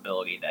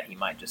possibility that he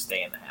might just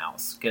stay in the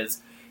House,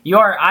 because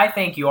I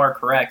think you are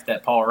correct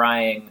that Paul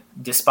Ryan,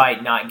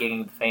 despite not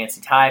getting the fancy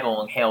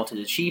title and hail to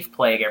the chief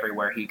plague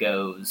everywhere he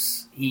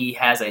goes, he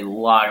has a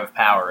lot of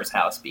power as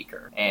House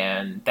Speaker,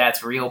 and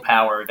that's real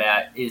power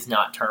that is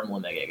not term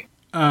limited.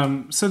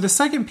 So the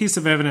second piece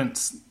of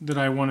evidence that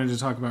I wanted to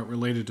talk about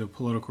related to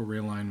political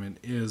realignment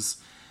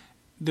is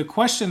the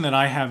question that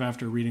I have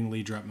after reading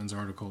Lee Drutman's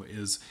article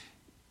is,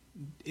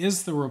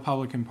 is the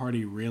Republican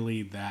Party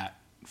really that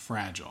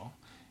fragile?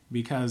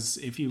 Because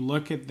if you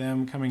look at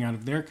them coming out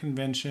of their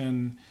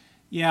convention,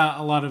 yeah,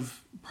 a lot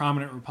of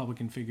prominent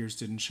Republican figures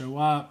didn't show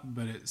up,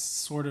 but it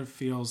sort of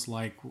feels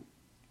like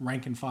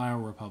rank and file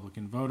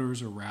Republican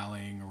voters are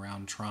rallying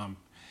around Trump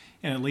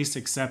and at least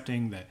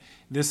accepting that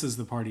this is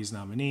the party's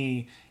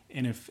nominee.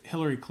 And if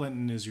Hillary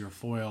Clinton is your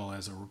foil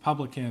as a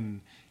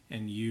Republican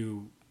and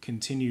you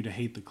continue to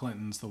hate the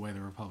Clintons the way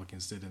the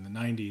Republicans did in the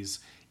 90s,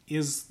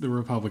 is the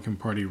Republican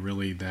Party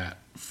really that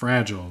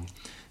fragile?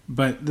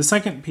 But the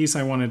second piece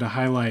I wanted to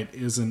highlight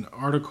is an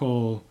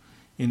article,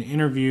 an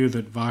interview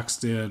that Vox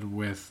did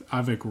with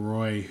Avik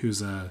Roy,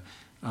 who's a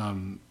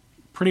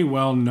pretty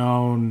well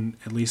known,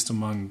 at least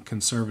among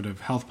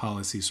conservative health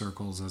policy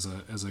circles,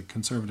 as a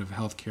conservative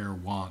healthcare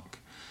wonk.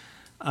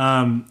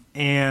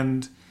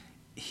 And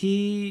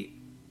he,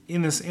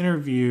 in this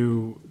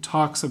interview,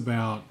 talks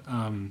about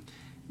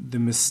the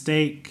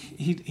mistake.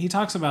 He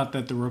talks about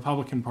that the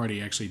Republican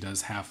Party actually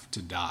does have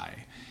to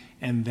die,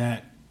 and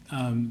that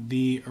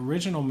the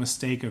original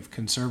mistake of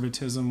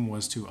conservatism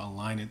was to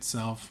align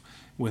itself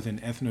with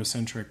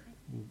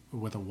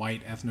with a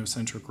white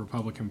ethnocentric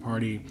Republican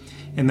Party,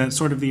 and that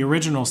sort of the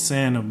original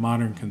sin of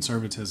modern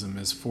conservatism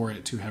is for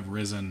it to have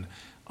risen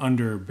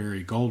under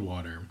Barry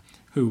Goldwater,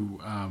 who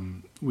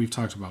we've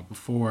talked about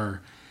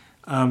before.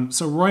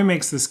 So Roy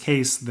makes this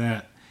case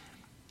that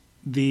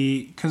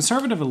the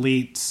conservative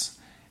elites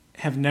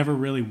have never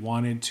really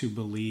wanted to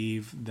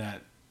believe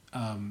that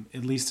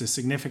at least a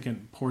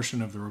significant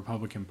portion of the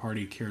Republican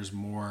Party cares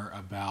more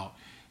about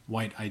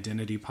white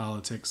identity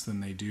politics than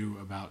they do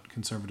about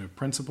conservative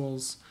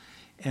principles.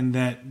 And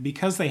that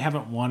because they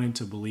haven't wanted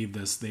to believe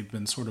this, they've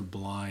been sort of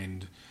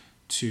blind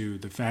to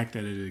the fact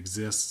that it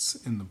exists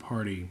in the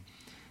party.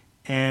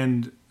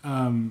 And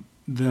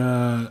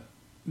the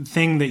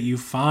thing that you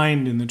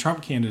find in the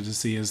Trump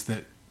candidacy is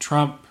that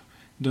Trump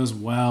does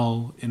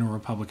well in a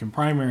Republican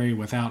primary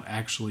without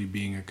actually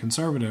being a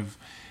conservative,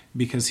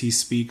 because he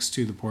speaks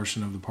to the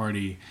portion of the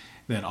party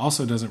that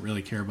also doesn't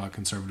really care about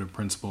conservative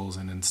principles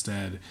and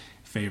instead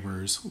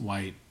favors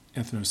white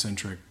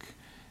ethnocentric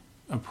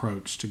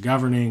approach to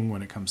governing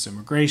when it comes to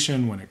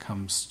immigration, when it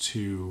comes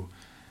to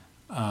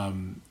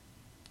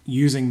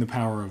using the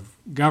power of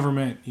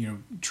government.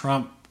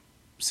 Trump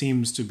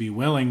seems to be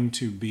willing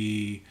to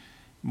be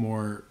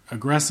more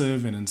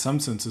aggressive and in some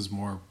senses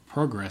more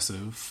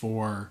progressive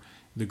for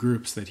the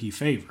groups that he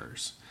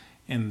favors.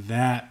 And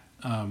that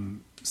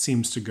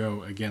seems to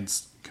go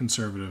against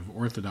conservative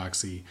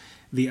orthodoxy.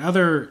 The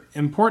other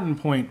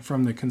important point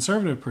from the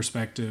conservative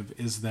perspective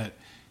is that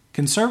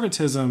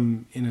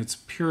conservatism in its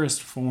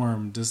purest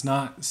form does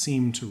not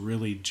seem to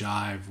really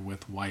jive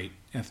with white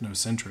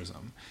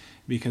ethnocentrism,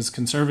 because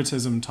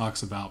conservatism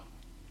talks about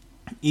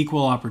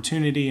equal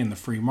opportunity in the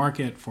free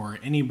market for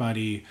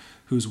anybody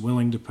who's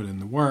willing to put in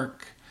the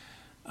work,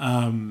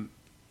 and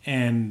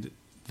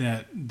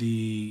that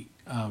the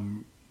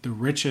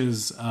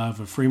riches of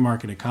a free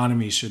market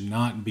economy should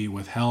not be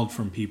withheld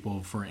from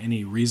people for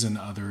any reason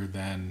other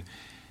than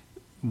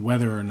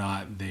whether or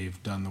not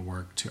they've done the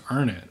work to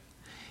earn it.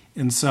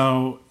 And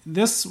so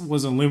this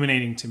was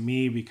illuminating to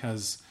me,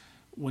 because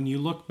when you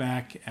look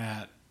back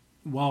at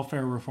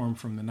welfare reform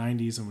from the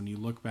 90s and when you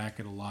look back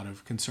at a lot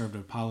of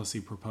conservative policy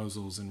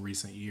proposals in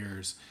recent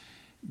years,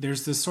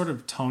 there's this sort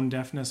of tone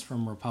deafness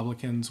from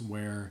Republicans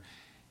where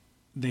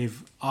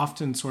they've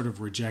often sort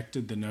of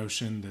rejected the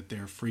notion that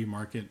their free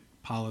market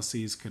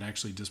policies could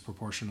actually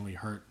disproportionately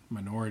hurt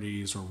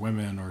minorities or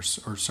women or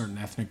certain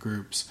ethnic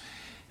groups.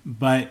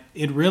 But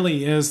it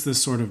really is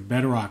this sort of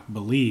bedrock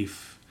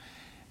belief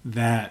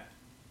that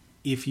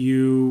if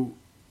you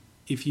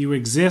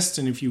exist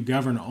and if you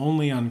govern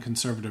only on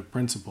conservative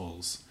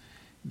principles,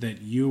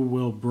 that you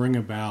will bring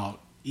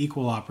about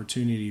equal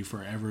opportunity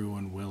for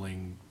everyone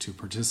willing to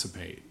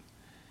participate.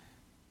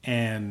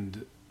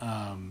 And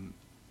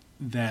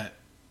that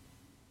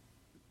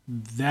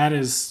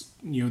is,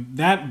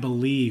 that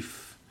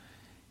belief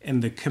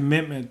and the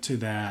commitment to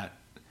that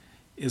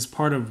is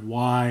part of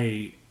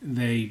why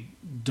they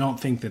don't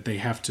think that they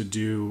have to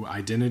do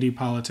identity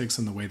politics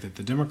in the way that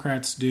the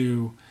Democrats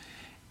do,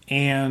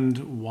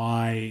 and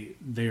why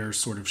they are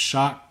sort of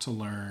shocked to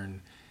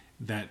learn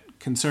that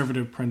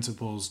conservative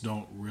principles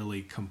don't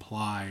really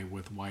comply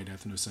with white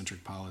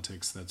ethnocentric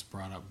politics that's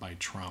brought up by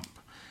Trump.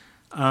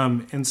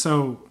 And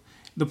so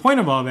the point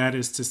of all that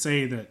is to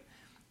say that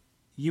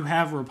you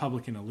have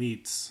Republican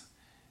elites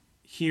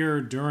here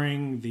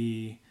during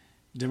the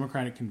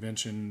Democratic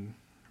convention,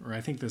 or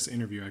I think this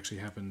interview actually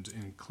happened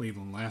in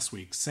Cleveland last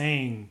week,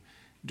 saying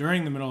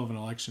during the middle of an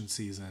election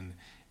season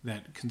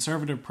that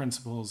conservative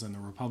principles and the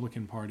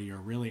Republican Party are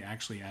really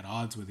actually at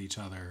odds with each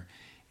other,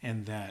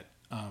 and that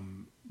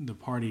the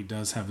party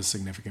does have a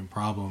significant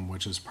problem,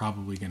 which is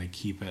probably going to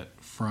keep it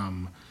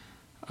from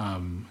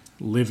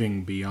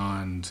living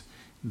beyond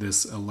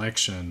this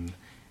election.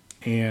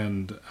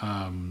 And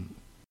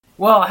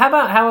well, how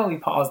about we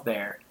pause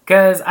there?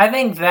 Because I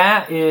think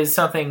that is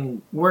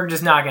something we're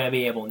just not going to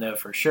be able to know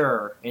for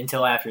sure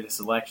until after this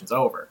election's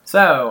over.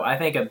 So I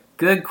think a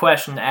good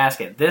question to ask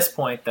at this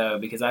point, though,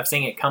 because I've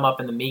seen it come up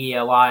in the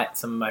media a lot,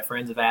 some of my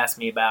friends have asked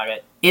me about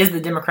it, is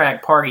the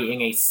Democratic Party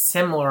in a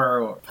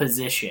similar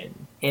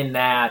position in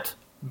that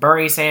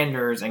Bernie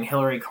Sanders and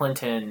Hillary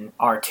Clinton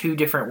are two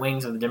different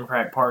wings of the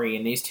Democratic Party,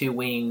 and these two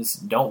wings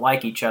don't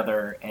like each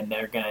other, and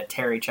they're going to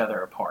tear each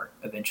other apart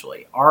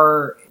eventually?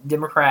 Are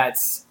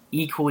Democrats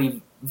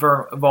equally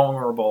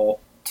vulnerable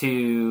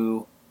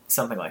to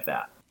something like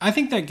that? I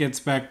think that gets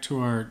back to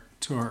our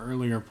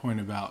earlier point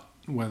about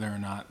whether or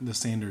not the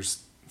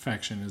Sanders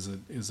faction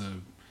is a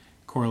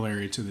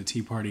corollary to the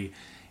Tea Party,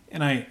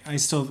 and I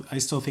still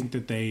think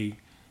that they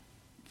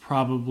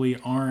probably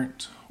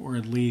aren't, or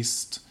at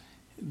least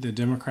the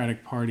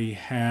Democratic Party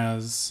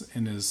has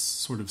and is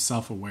sort of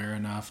self-aware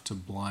enough to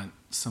blunt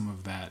some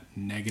of that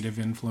negative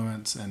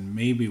influence and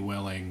may be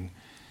willing,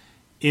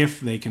 if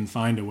they can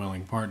find a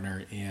willing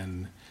partner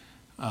in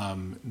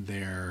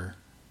their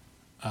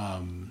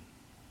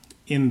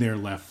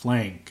left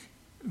flank,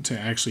 to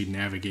actually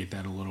navigate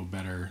that a little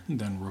better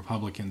than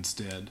Republicans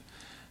did.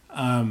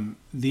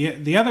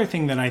 The other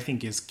thing that I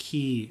think is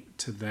key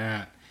to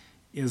that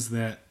is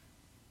that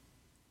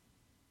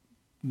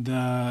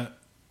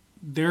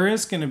there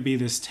is going to be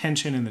this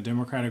tension in the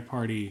Democratic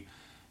Party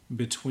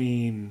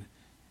between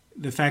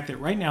the fact that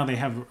right now they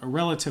have a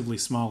relatively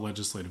small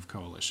legislative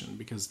coalition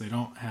because they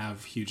don't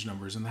have huge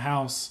numbers in the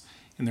House,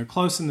 and they're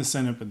close in the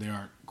Senate, but they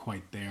aren't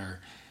quite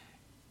there.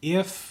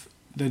 If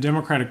the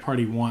Democratic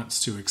Party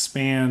wants to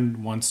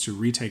expand, wants to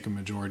retake a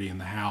majority in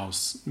the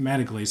House, Matt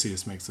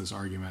Iglesias makes this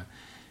argument,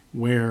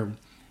 where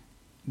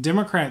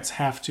Democrats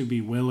have to be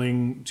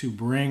willing to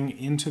bring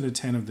into the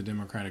tent of the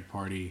Democratic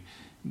Party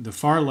the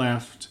far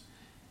left,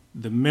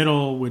 the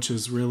middle, which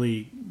is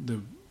really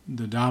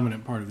the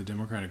dominant part of the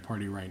Democratic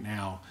Party right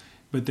now,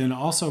 but then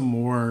also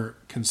more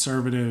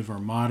conservative or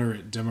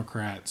moderate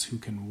Democrats who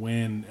can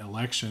win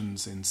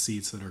elections in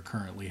seats that are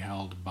currently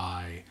held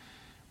by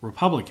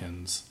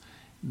Republicans.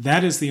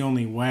 That is the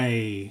only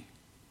way,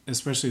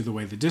 especially the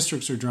way the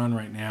districts are drawn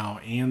right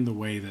now and the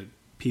way that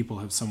people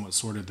have somewhat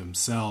sorted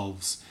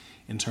themselves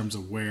in terms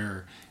of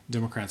where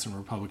Democrats and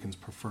Republicans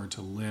prefer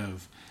to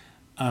live.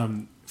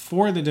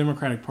 For the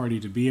Democratic Party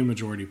to be a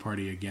majority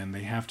party again,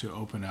 they have to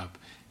open up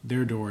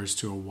their doors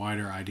to a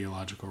wider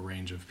ideological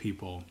range of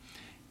people.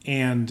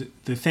 And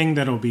the thing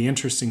that'll be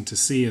interesting to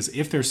see is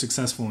if they're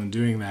successful in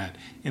doing that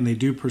and they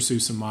do pursue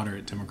some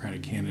moderate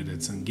Democratic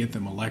candidates and get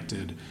them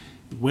elected,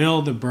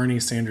 will the Bernie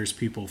Sanders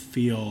people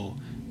feel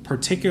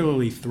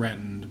particularly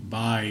threatened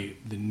by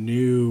the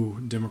new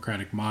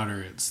Democratic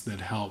moderates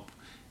that help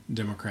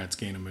Democrats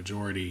gain a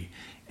majority?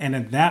 And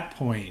at that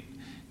point,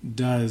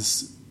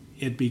 does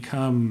it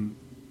become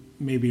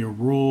maybe a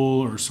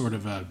rule or sort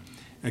of a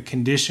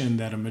condition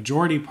that a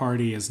majority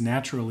party is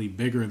naturally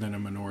bigger than a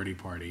minority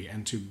party,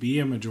 and to be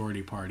a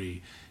majority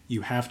party,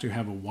 you have to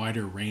have a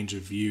wider range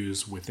of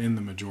views within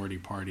the majority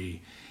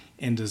party?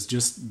 And does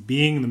just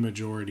being the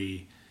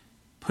majority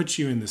put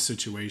you in the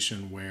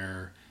situation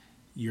where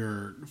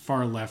your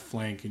far left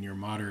flank and your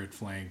moderate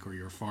flank, or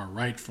your far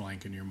right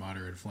flank and your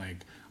moderate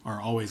flank, are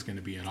always going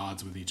to be at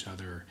odds with each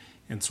other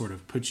and sort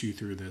of put you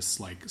through this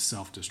like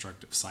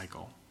self-destructive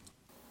cycle?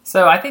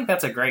 So I think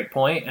that's a great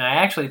point, and I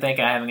actually think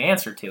I have an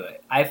answer to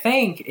it. I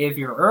think if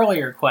your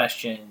earlier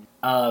question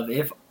of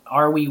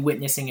are we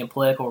witnessing a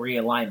political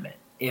realignment,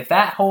 if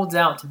that holds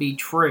out to be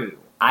true,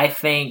 I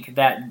think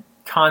that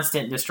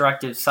constant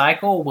destructive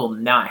cycle will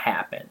not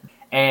happen.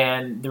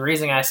 And the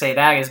reason I say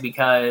that is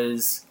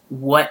because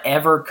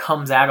whatever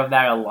comes out of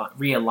that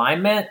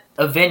realignment,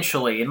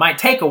 eventually, it might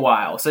take a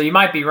while. So you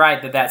might be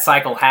right that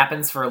cycle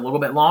happens for a little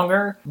bit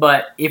longer.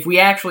 But if we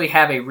actually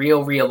have a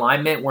real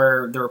realignment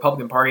where the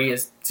Republican Party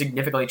is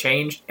significantly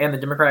changed and the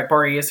Democratic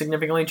Party is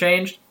significantly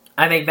changed,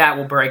 I think that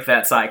will break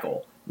that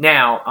cycle.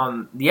 Now,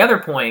 on the other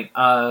point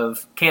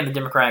of can the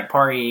Democratic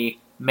Party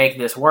make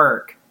this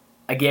work,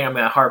 again, I'm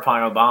going to harp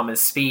on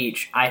Obama's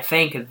speech. I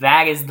think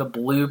that is the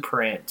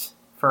blueprint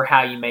for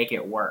how you make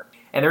it work.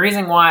 And the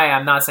reason why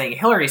I'm not saying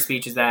Hillary's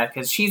speech is that,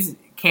 because she's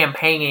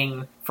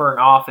campaigning for an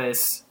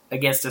office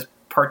against a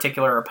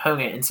particular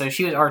opponent, and so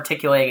she was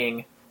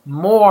articulating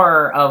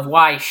more of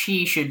why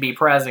she should be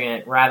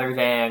president rather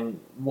than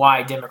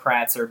why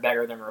Democrats are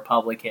better than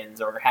Republicans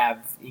or have,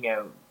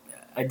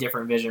 a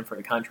different vision for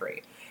the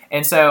country.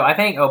 And so I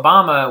think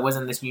Obama was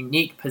in this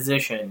unique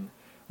position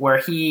where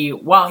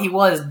while he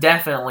was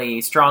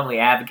definitely strongly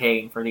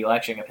advocating for the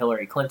election of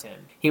Hillary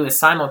Clinton, he was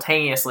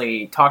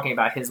simultaneously talking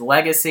about his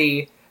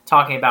legacy,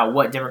 talking about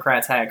what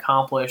Democrats had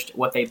accomplished,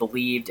 what they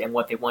believed, and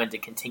what they wanted to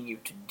continue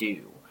to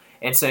do.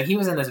 And so he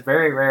was in this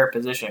very rare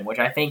position, which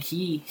I think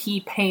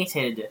he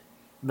painted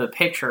the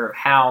picture of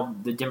how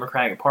the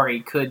Democratic Party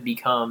could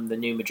become the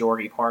new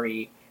majority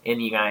party in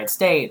the United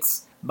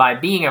States by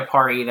being a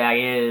party that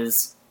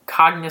is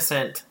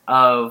cognizant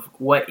of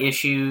what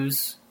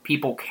issues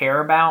people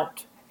care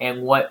about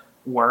and what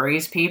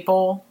worries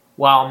people,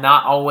 while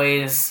not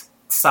always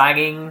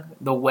siding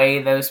the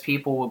way those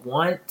people would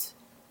want,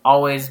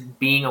 always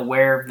being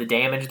aware of the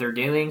damage they're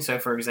doing. So,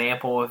 for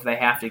example, if they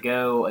have to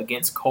go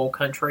against coal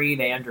country,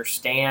 they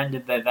understand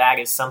that that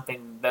is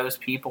something those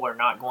people are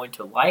not going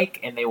to like,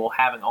 and they will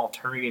have an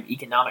alternative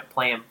economic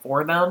plan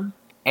for them.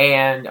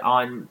 And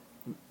on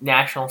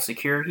national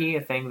security,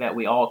 a thing that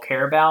we all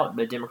care about,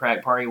 the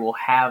Democratic Party will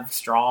have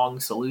strong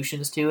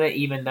solutions to it,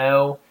 even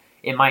though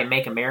it might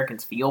make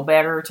Americans feel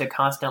better to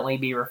constantly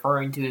be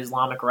referring to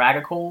Islamic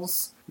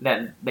radicals,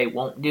 that they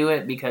won't do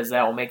it because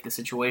that will make the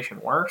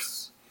situation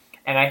worse.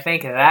 And I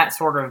think that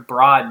sort of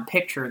broad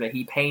picture that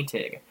he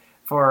painted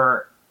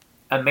for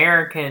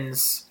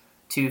Americans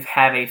to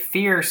have a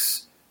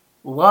fierce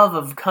love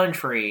of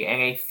country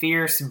and a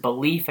fierce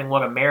belief in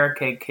what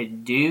America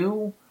could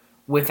do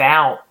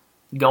without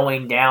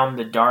going down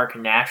the dark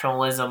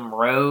nationalism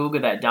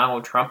rogue that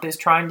Donald Trump is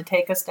trying to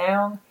take us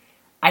down,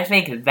 I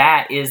think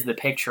that is the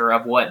picture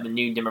of what the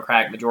new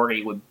Democratic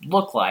majority would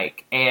look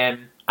like.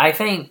 And I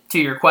think, to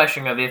your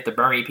question of if the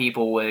Bernie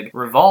people would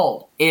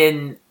revolt,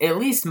 in at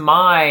least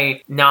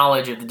my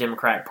knowledge of the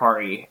Democratic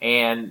Party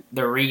and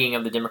the reading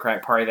of the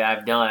Democratic Party that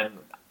I've done,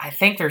 I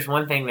think there's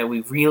one thing that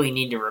we really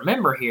need to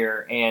remember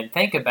here and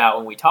think about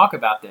when we talk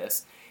about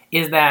this,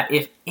 is that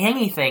if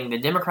anything, the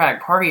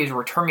Democratic Party is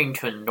returning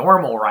to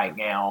normal right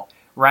now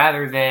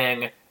rather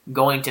than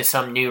going to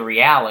some new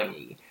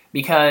reality.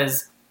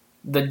 Because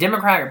the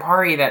Democratic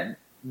Party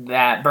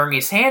that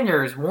Bernie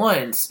Sanders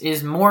wants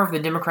is more of the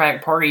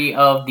Democratic Party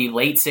of the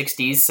late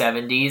 60s,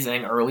 70s,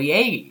 and early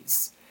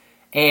 80s.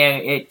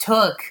 And it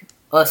took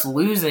us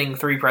losing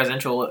 3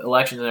 presidential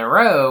elections in a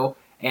row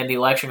and the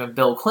election of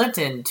Bill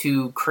Clinton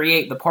to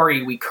create the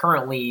party we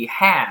currently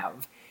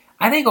have.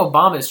 I think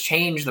Obama's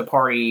changed the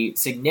party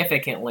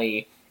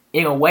significantly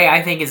in a way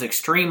I think is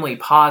extremely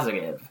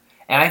positive.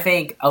 And I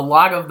think a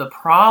lot of the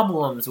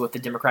problems with the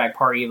Democratic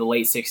Party of the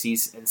late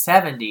 60s and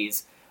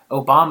 70s,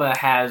 Obama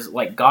has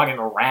gotten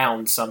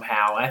around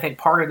somehow. And I think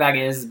part of that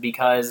is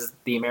because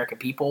the American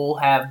people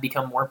have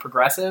become more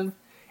progressive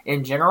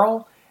in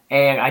general.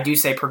 And I do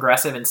say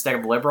progressive instead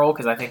of liberal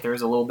because I think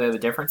there's a little bit of a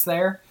difference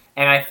there.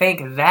 And I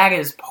think that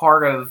is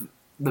part of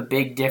the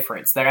big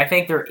difference. That I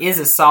think there is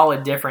a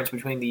solid difference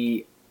between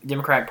the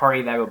Democratic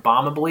Party that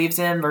Obama believes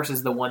in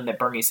versus the one that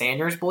Bernie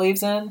Sanders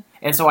believes in.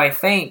 And so I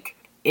think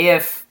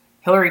if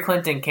Hillary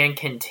Clinton can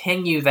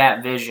continue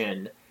that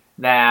vision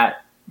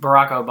that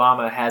Barack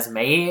Obama has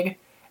made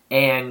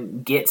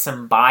and get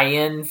some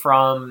buy-in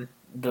from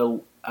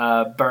the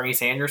Bernie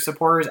Sanders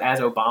supporters as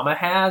Obama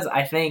has,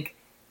 I think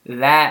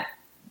that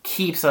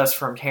keeps us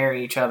from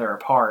tearing each other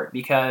apart.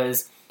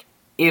 Because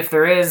if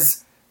there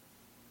is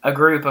a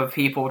group of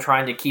people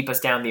trying to keep us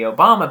down the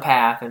Obama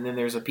path, and then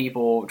there's a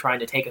people trying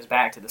to take us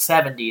back to the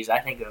 70s, I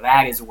think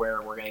that is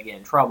where we're going to get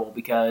in trouble,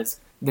 because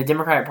the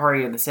Democratic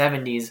Party of the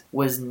 70s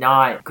was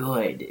not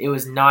good. It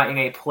was not in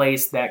a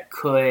place that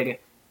could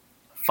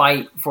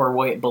fight for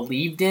what it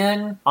believed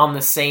in on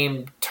the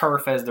same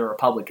turf as the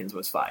Republicans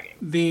was fighting.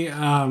 The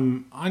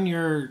on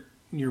your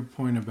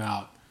point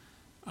about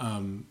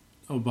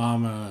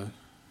Obama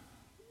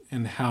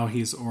and how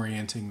he's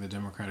orienting the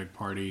Democratic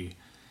Party,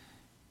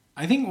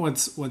 I think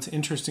what's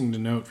interesting to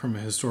note from a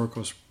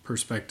historical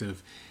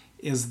perspective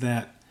is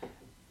that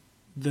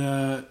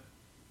the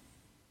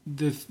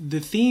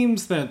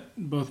themes that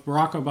both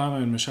Barack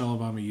Obama and Michelle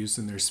Obama used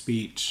in their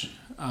speeches,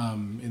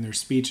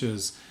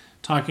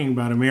 talking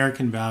about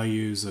American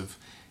values of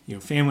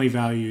family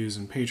values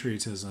and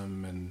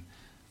patriotism and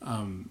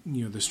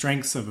the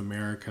strengths of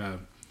America.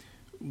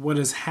 What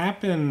has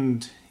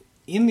happened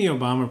in the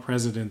Obama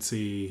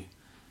presidency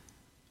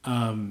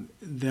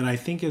that I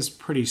think is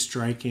pretty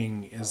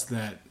striking is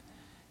that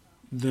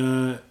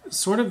the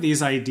sort of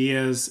these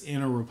ideas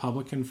in a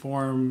Republican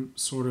form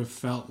sort of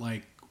felt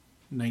like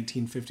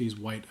 1950s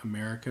white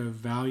America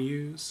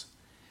values,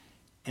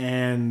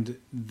 and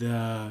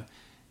the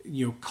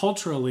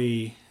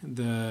culturally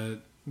the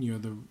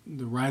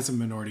rise of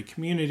minority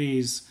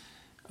communities,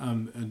 a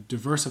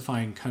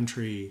diversifying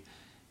country,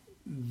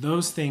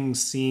 those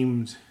things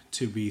seemed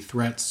to be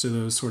threats to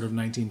those sort of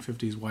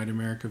 1950s white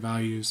America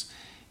values.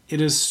 It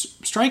is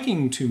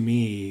striking to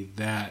me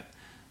that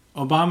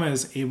Obama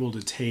is able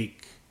to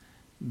take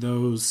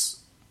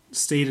those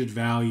stated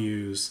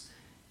values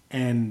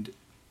and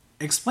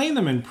explain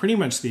them in pretty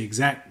much the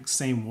exact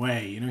same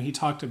way. He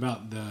talked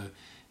about the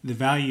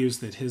values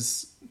that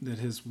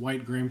his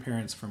white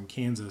grandparents from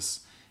Kansas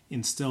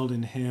instilled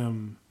in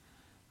him,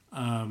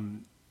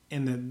 and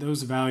that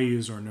those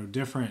values are no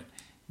different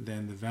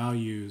than the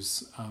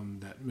values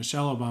that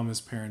Michelle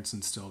Obama's parents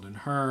instilled in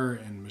her,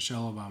 and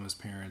Michelle Obama's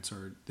parents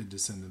are the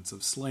descendants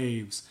of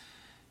slaves.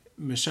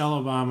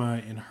 Michelle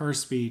Obama, in her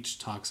speech,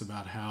 talks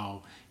about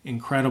how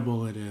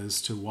incredible it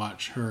is to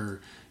watch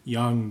her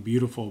young,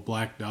 beautiful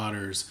black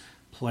daughters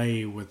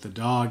play with the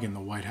dog in the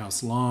White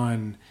House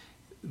lawn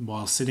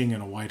while sitting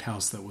in a White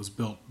House that was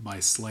built by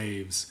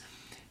slaves.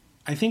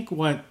 I think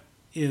what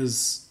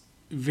is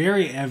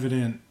very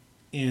evident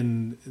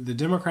in the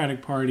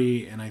Democratic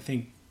Party, and I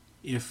think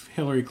if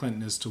Hillary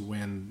Clinton is to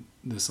win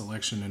this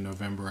election in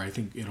November, I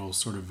think it'll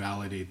sort of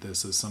validate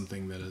this as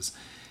something that is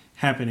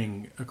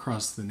happening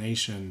across the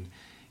nation,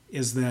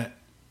 is that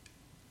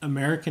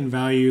American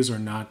values are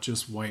not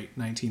just white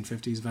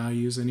 1950s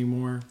values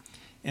anymore,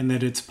 and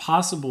that it's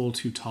possible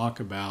to talk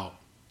about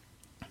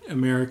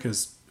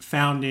America's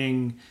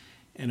founding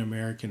and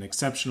American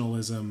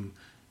exceptionalism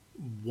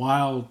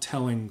while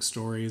telling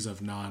stories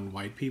of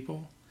non-white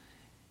people.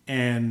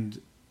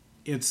 And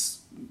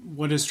it's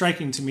what is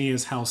striking to me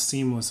is how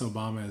seamless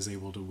Obama is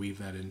able to weave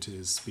that into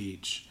his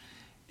speech.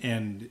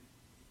 And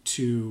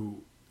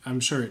to, I'm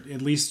sure,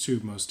 at least to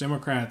most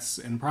Democrats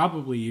and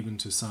probably even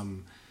to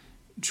some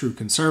true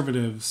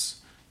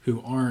conservatives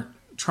who aren't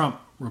Trump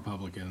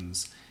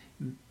Republicans.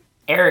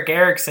 Eric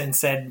Erickson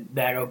said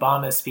that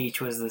Obama's speech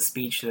was the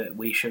speech that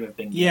we should have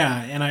been getting.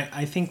 Yeah, and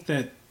I think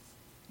that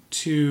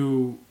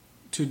to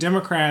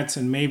Democrats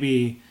and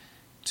maybe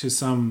to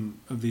some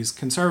of these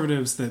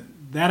conservatives, that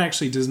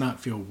actually does not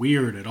feel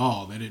weird at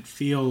all, that it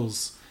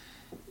feels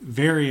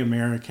very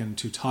American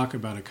to talk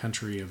about a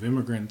country of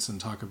immigrants and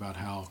talk about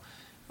how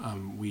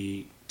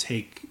we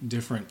take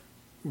different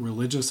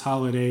religious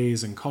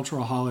holidays and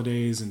cultural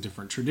holidays and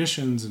different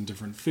traditions and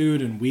different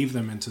food and weave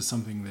them into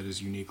something that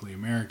is uniquely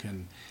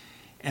American,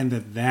 and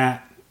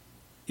that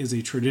is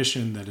a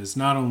tradition that is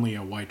not only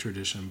a white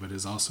tradition but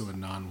is also a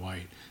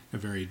non-white, a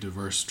very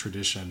diverse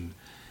tradition.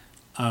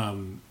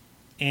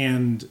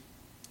 And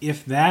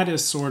if that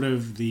is sort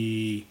of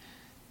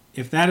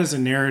if that is a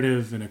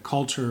narrative and a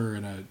culture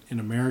in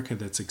America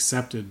that's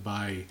accepted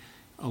by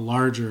a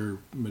larger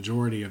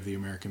majority of the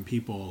American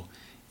people,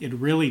 it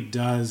really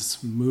does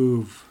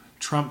move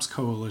Trump's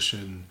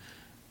coalition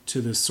to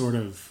this sort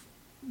of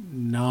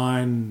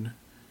non-winning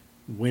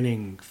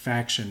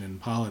faction in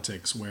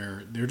politics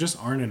where there just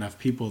aren't enough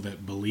people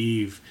that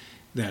believe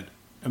that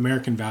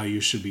American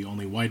values should be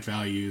only white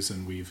values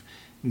and we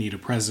need a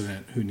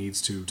president who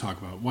needs to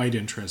talk about white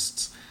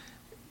interests.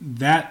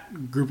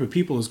 That group of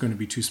people is going to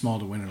be too small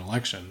to win an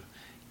election.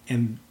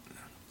 And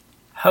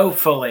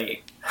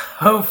Hopefully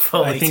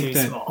I think too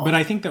that, small. but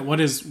I think that what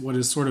is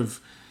sort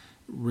of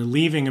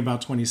relieving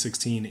about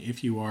 2016,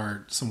 if you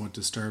are somewhat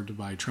disturbed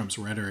by Trump's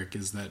rhetoric,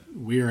 is that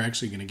we are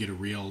actually going to get a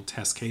real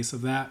test case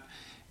of that,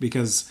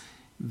 because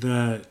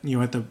at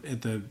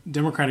the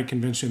Democratic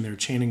convention they're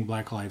chanting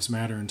Black Lives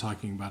Matter and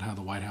talking about how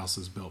the White House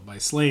is built by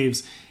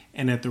slaves,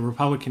 and at the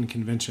Republican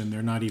convention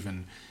they're not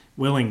even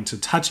willing to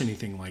touch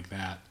anything like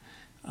that.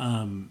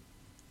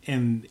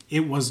 And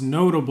it was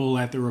notable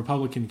at the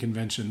Republican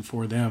convention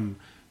for them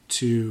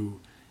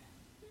to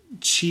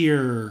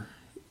cheer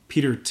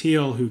Peter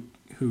Thiel,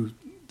 who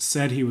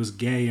said he was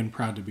gay and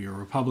proud to be a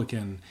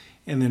Republican,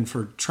 and then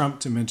for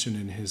Trump to mention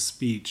in his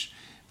speech.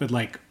 But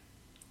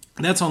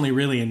that's only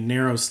really a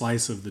narrow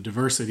slice of the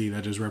diversity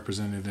that is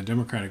represented in the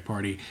Democratic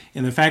Party.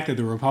 And the fact that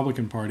the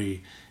Republican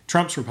Party,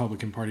 Trump's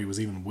Republican Party, was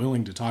even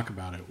willing to talk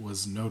about it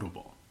was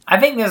notable. I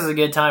think this is a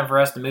good time for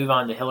us to move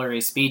on to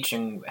Hillary's speech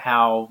and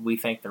how we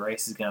think the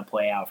race is going to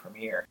play out from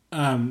here.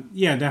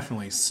 Yeah,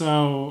 definitely.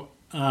 So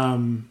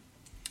I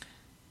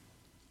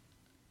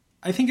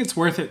think it's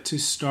worth it to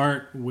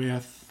start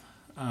with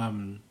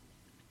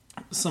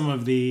some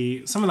of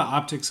the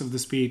optics of the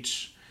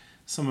speech,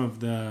 some of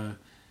the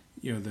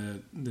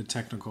the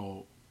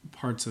technical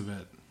parts of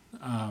it.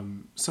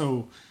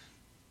 So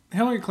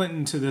Hillary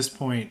Clinton to this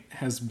point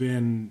has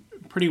been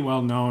pretty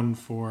well known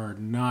for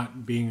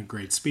not being a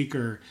great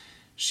speaker.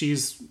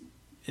 She's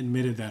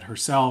admitted that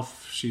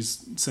herself.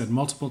 She's said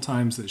multiple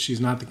times that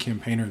she's not the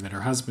campaigner that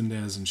her husband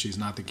is, and she's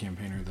not the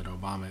campaigner that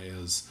Obama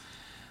is.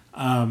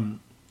 And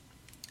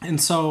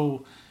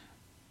so,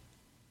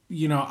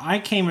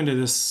 I came into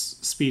this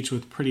speech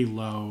with pretty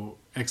low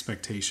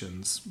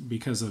expectations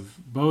because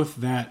of both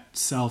that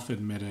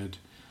self-admitted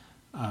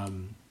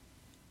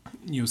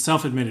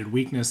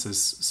weakness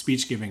as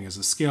speech giving as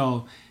a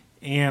skill,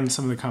 and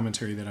some of the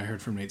commentary that I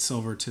heard from Nate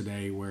Silver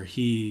today, where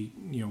he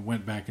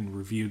went back and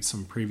reviewed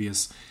some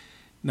previous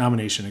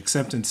nomination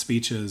acceptance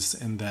speeches,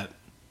 and that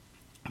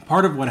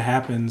part of what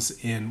happens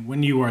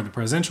when you are the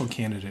presidential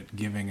candidate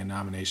giving a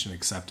nomination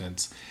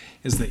acceptance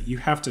is that you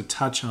have to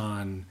touch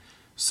on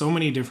so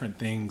many different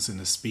things in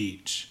a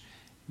speech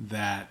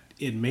that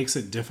it makes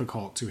it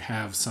difficult to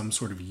have some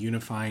sort of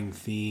unifying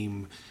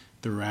theme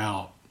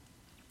throughout.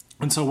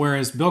 And so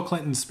whereas Bill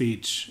Clinton's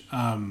speech,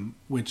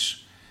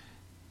 which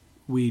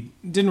we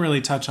didn't really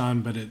touch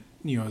on, but it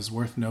is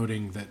worth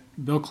noting that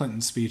Bill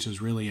Clinton's speech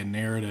is really a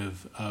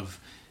narrative of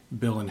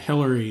Bill and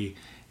Hillary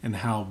and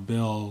how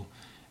Bill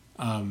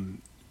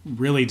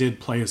really did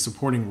play a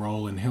supporting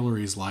role in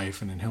Hillary's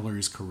life and in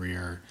Hillary's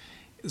career.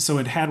 So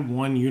it had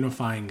one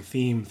unifying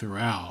theme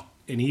throughout.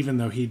 And even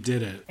though he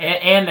did it...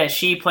 And that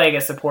she played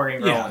a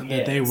supporting role. Yeah,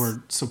 that they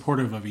were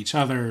supportive of each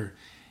other.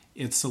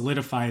 It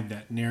solidified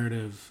that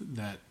narrative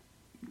that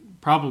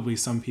probably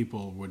some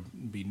people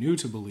would be new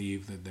to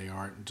believe, that they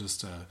aren't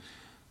just a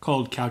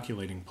cold,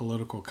 calculating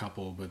political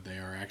couple, but they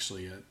are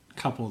actually a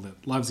couple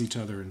that loves each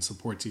other and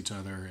supports each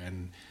other.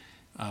 And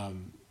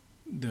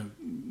the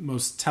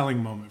most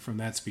telling moment from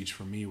that speech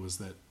for me was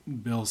that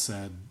Bill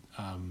said,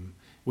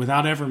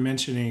 without ever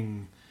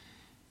mentioning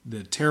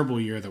the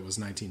terrible year that was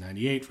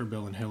 1998 for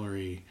Bill and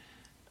Hillary,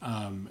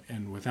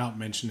 and without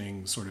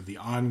mentioning sort of the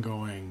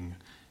ongoing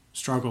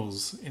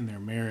struggles in their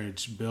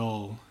marriage,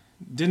 Bill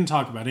didn't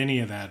talk about any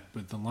of that,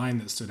 but the line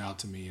that stood out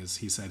to me is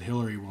he said,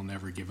 "Hillary will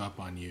never give up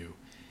on you."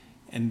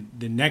 And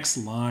the next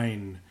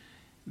line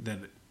that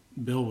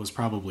Bill was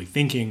probably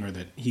thinking, or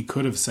that he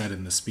could have said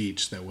in the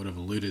speech that would have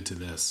alluded to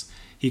this,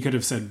 he could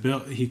have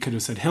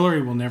said,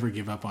 "Hillary will never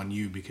give up on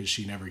you because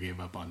she never gave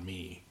up on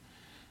me."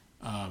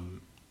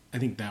 I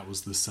think that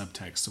was the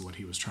subtext of what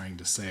he was trying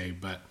to say.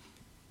 But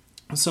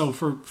so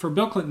for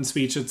Bill Clinton's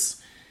speech,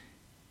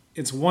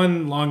 it's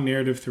one long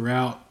narrative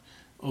throughout.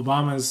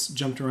 Obama's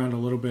jumped around a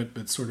little bit,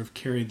 but sort of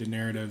carried the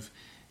narrative.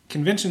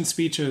 Convention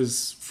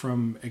speeches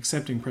from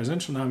accepting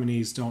presidential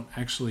nominees don't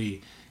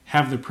actually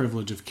have the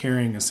privilege of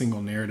carrying a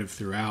single narrative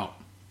throughout.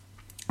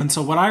 And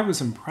so what I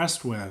was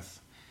impressed with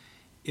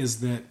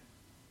is that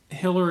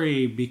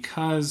Hillary,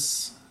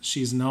 because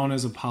she's known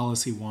as a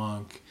policy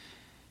wonk,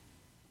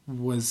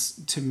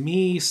 to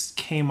me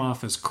came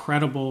off as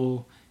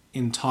credible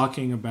in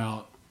talking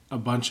about a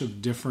bunch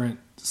of different,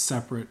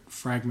 separate,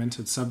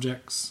 fragmented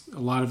subjects. A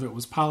lot of it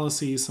was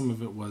policy, some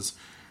of it was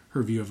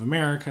her view of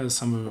America,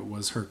 some of it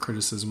was her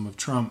criticism of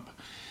Trump.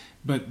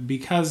 But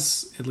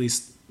because, at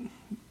least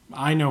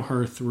I know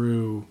her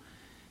through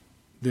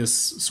this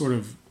sort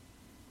of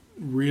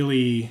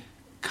really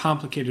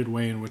complicated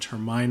way in which her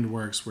mind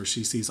works, where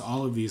she sees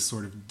all of these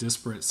sort of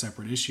disparate,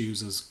 separate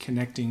issues as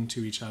connecting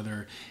to each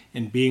other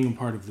and being a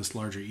part of this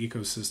larger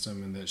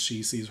ecosystem, and that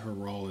she sees her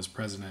role as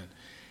president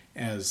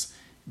as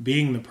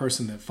being the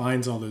person that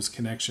finds all those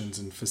connections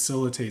and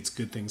facilitates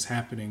good things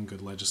happening,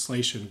 good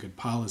legislation, good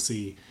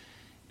policy.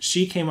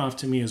 She came off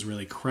to me as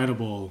really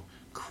credible,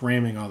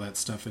 cramming all that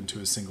stuff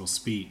into a single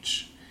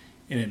speech.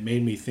 And it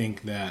made me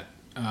think that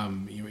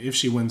if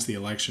she wins the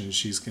election,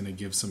 she's going to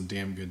give some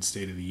damn good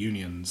State of the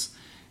Unions,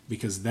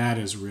 because that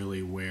is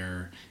really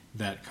where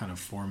that kind of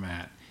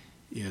format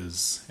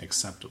is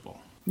acceptable.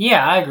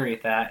 Yeah, I agree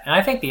with that. And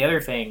I think the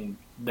other thing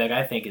that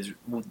I think is,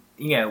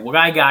 what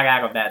I got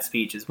out of that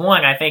speech is,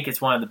 one, I think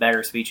it's one of the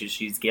better speeches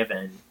she's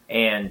given.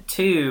 And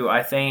two,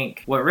 I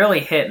think what really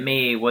hit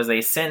me was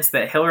a sense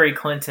that Hillary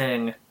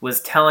Clinton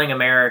was telling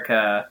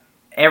America,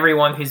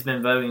 everyone who's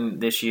been voting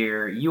this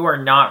year, you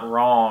are not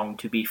wrong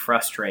to be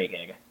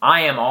frustrated.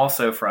 I am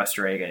also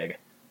frustrated.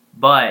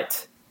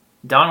 But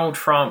Donald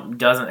Trump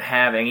doesn't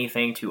have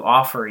anything to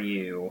offer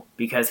you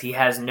because he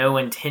has no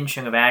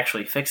intention of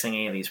actually fixing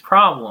any of these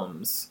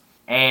problems.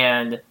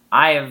 And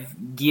I have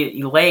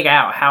laid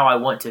out how I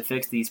want to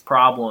fix these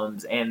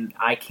problems, and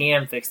I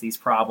can fix these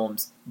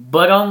problems,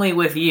 but only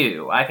with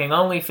you. I can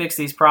only fix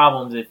these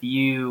problems if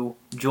you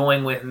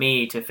join with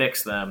me to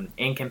fix them,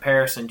 in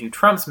comparison to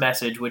Trump's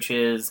message, which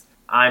is,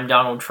 I'm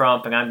Donald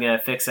Trump and I'm going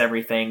to fix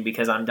everything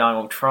because I'm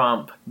Donald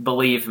Trump.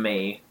 Believe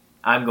me,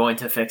 I'm going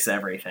to fix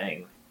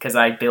everything because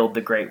I build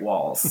the Great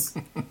Walls.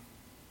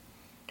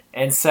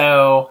 And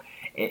so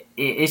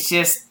it's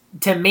just,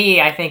 to me,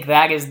 I think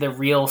that is the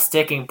real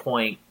sticking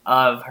point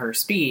of her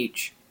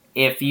speech.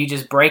 If you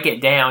just break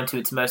it down to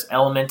its most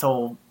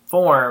elemental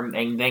form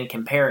and then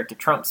compare it to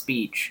Trump's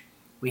speech,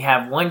 we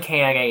have one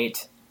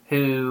candidate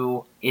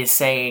who is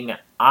saying,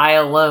 I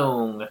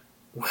alone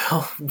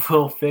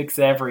will fix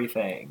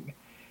everything,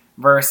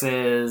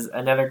 versus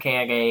another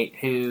candidate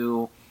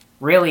who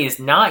really is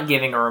not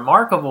giving a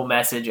remarkable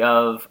message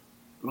of,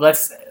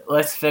 let's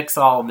fix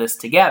all of this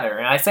together.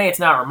 And I say it's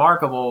not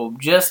remarkable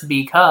just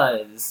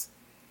because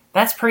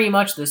that's pretty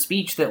much the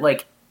speech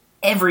that,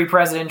 every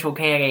presidential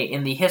candidate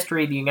in the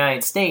history of the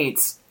United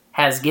States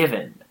has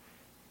given.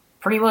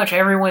 Pretty much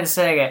everyone's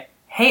saying,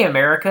 hey,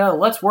 America,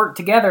 let's work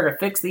together to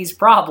fix these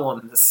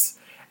problems.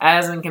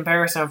 As in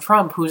comparison of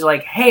Trump, who's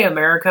like, hey,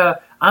 America,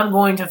 I'm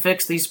going to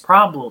fix these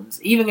problems.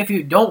 Even if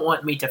you don't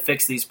want me to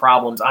fix these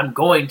problems, I'm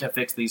going to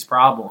fix these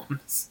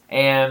problems.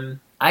 And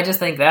I just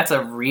think that's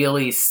a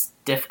really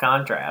stiff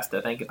contrast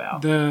to think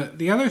about.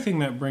 The other thing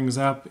that brings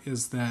up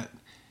is that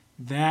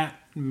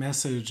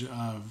message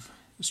of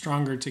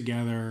stronger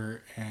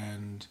together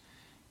and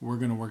we're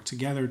going to work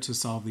together to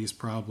solve these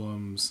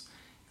problems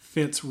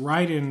fits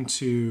right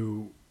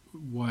into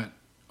what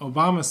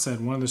Obama said.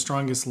 One of the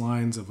strongest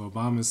lines of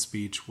Obama's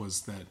speech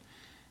was that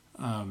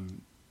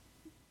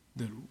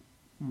that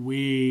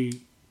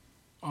we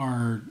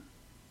are,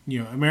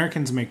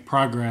 Americans make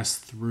progress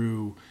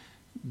through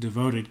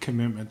devoted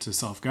commitment to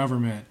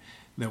self-government,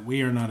 that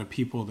we are not a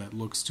people that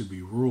looks to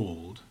be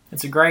ruled.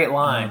 It's a great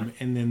line.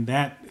 And then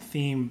that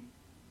theme,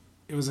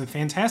 it was a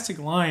fantastic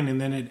line, and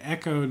then it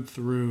echoed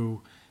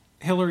through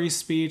Hillary's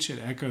speech, it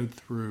echoed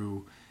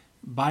through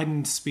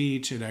Biden's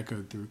speech, it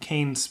echoed through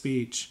Kane's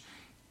speech,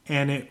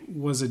 and it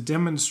was a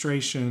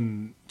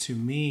demonstration to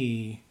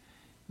me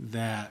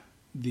that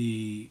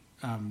the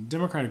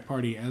Democratic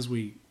Party, as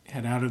we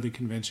head out of the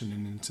convention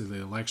and into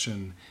the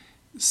election,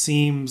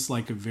 seems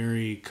like a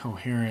very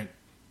coherent,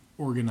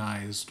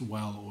 organized,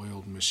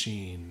 well-oiled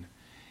machine,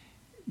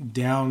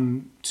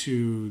 down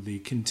to the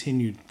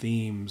continued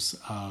themes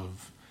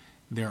of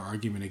their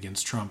argument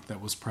against Trump that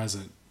was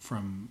present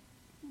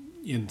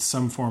in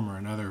some form or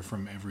another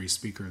from every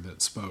speaker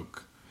that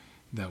spoke,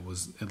 that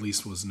was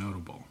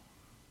notable.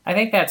 I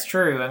think that's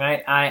true, and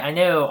I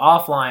know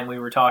offline we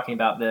were talking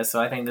about this,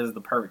 so I think this is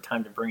the perfect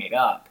time to bring it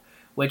up,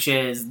 which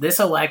is this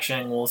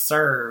election will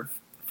serve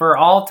for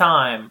all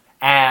time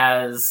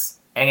as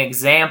an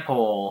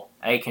example,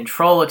 a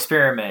control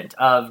experiment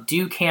of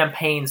do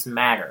campaigns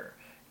matter?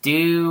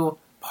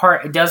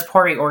 Does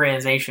party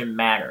organization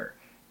matter?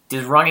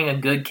 Does running a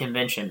good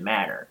convention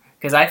matter?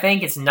 Because I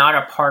think it's not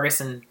a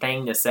partisan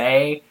thing to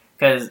say,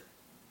 because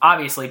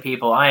obviously,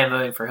 people, I am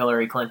voting for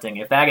Hillary Clinton.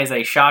 If that is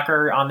a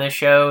shocker on this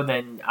show,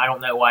 then I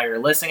don't know why you're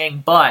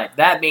listening. But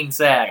that being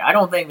said, I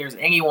don't think there's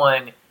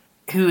anyone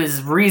who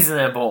is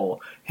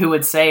reasonable who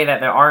would say that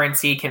the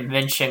RNC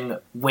convention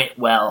went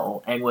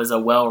well and was a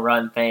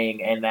well-run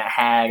thing and that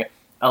had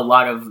a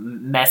lot of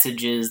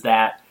messages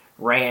that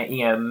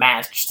ran,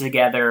 matched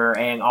together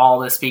and all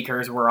the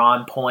speakers were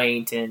on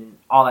point and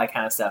all that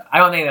kind of stuff. I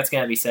don't think that's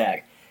going to be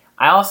said.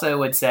 I also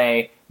would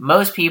say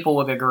most people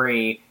would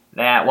agree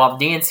that while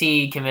the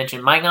DNC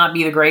convention might not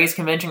be the greatest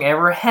convention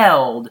ever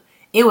held,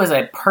 it was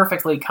a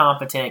perfectly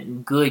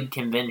competent, good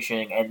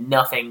convention and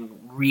nothing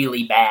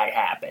really bad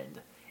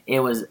happened. It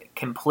was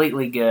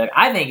completely good.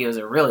 I think it was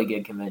a really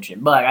good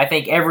convention, but I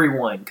think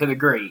everyone could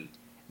agree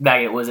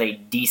that it was a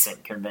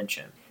decent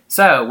convention.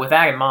 So, with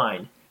that in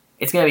mind,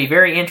 it's going to be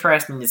very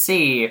interesting to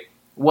see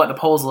what the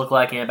polls look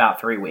like in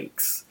about 3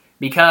 weeks.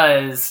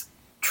 Because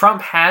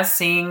Trump has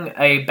seen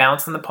a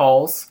bounce in the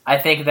polls. I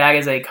think that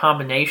is a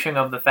combination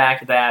of the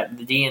fact that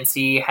the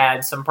DNC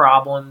had some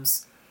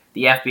problems.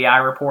 The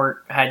FBI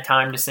report had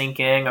time to sink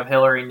in of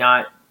Hillary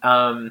not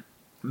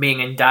being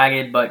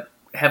indicted but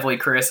heavily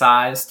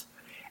criticized.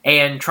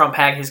 And Trump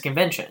had his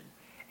convention.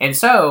 And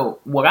so,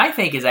 what I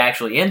think is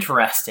actually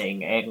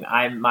interesting, and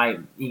I might,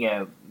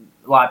 a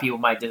lot of people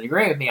might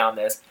disagree with me on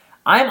this,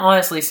 I'm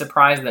honestly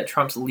surprised that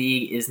Trump's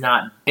lead is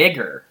not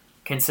bigger,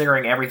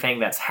 considering everything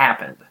that's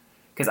happened.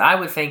 Because I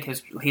would think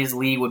his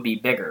lead would be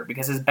bigger,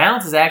 because his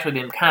bounce has actually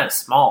been kind of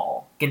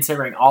small,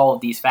 considering all of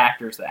these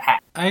factors that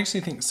happen. I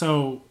actually think,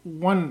 so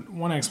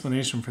one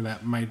explanation for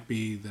that might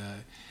be the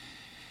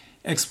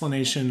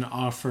explanation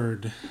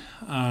offered,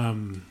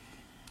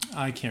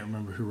 I can't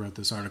remember who wrote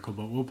this article,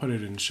 but we'll put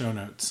it in show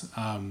notes.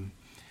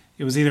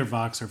 It was either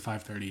Vox or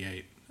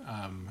 538,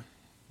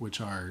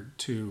 which are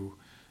two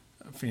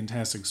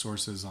fantastic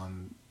sources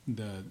on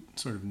the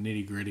sort of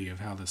nitty-gritty of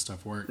how this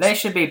stuff works. They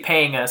should be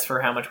paying us for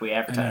how much we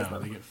advertise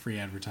them. They get free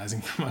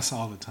advertising from us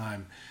all the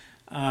time.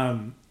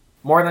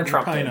 More than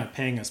Trump probably did. not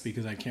paying us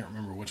because I can't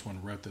remember which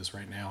one wrote this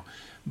right now.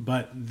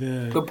 But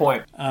Good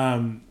point.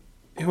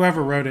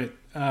 Whoever wrote it,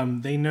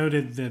 they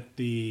noted that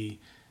the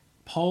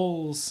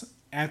polls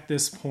at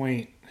this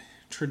point,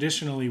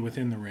 traditionally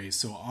within the race,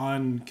 so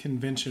on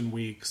convention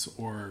weeks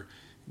or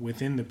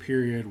within the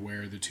period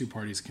where the two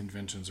parties'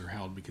 conventions are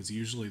held, because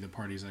usually the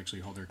parties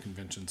actually hold their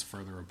conventions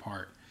further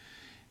apart,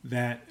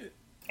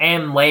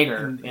 and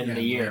later in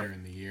the year. Later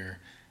in the year,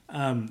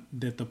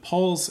 that the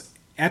polls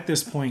at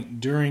this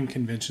point during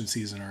convention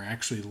season are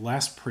actually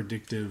less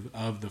predictive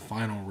of the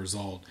final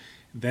result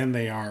than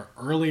they are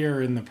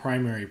earlier in the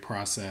primary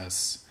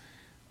process,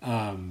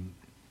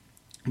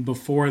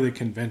 before the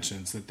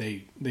conventions, that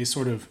they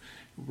sort of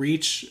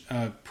reach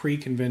a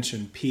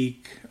pre-convention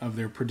peak of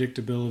their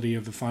predictability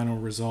of the final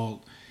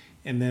result,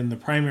 and then the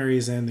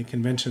primaries and the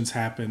conventions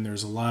happen.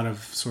 There's a lot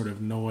of sort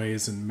of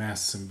noise and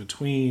mess in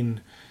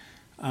between,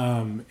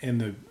 and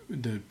the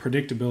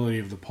predictability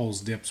of the polls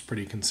dips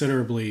pretty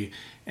considerably,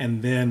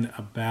 and then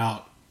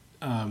about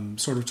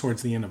sort of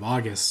towards the end of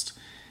August,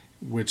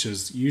 which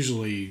is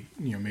usually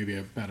maybe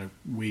about a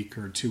week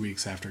or 2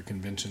 weeks after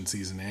convention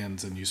season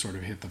ends, and you sort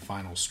of hit the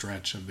final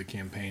stretch of the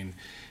campaign,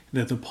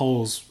 that the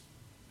polls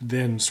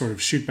then sort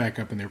of shoot back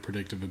up in their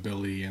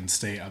predictability and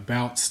stay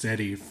about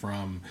steady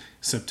from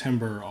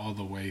September all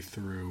the way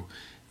through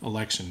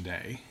Election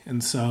Day.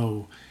 And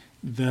so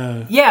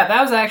Yeah,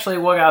 that was actually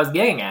what I was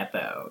getting at,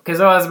 though. Because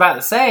what I was about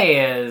to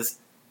say is,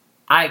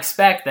 I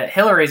expect that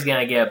Hillary's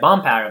going to get a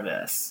bump out of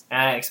this. And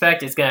I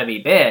expect it's going to be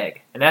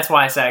big. And that's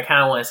why I said I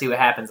kind of want to see what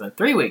happens in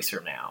 3 weeks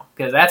from now.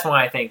 Because that's when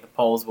I think the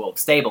polls will have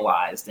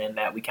stabilized and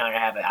that we kind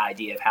of have an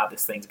idea of how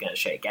this thing's going to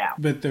shake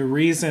out. But the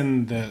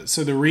reason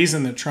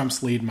that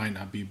Trump's lead might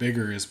not be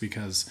bigger is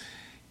because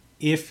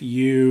if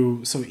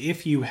you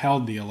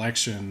held the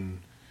election,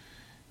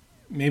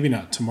 maybe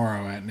not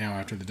tomorrow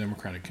after the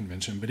Democratic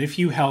convention, but if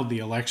you held the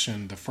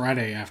election the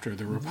Friday after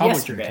the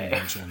Republican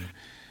convention,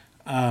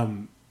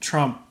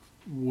 Trump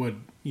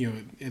would,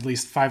 at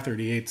least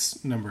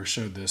 538's number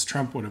showed this,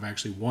 Trump would have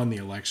actually won the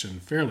election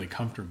fairly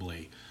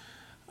comfortably.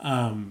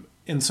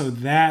 And so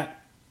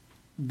that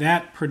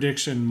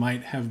prediction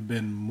might have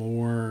been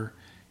more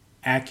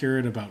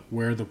accurate about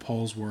where the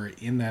polls were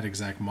in that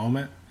exact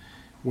moment,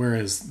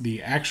 whereas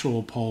the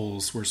actual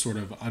polls were sort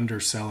of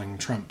underselling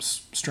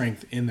Trump's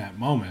strength in that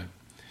moment.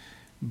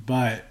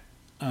 But,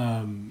 but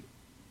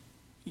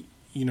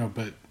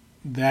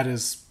that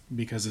is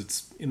because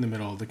it's in the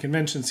middle of the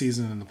convention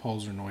season and the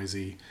polls are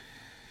noisy.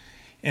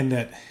 And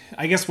that,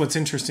 I guess what's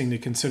interesting to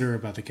consider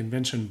about the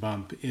convention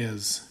bump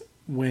is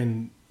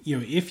when,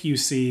 if you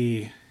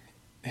see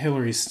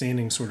Hillary's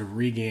standing sort of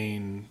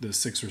regain the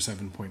 6 or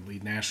 7 point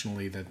lead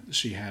nationally that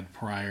she had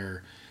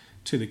prior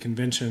to the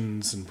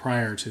conventions and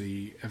prior to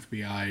the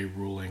FBI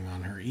ruling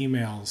on her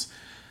emails.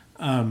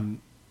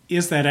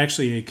 Is that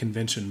actually a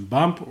convention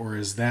bump, or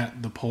is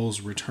that the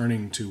polls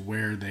returning to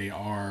where they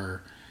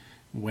are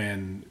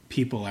when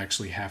people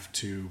actually have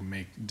to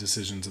make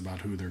decisions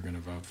about who they're going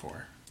to vote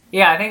for?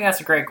 Yeah, I think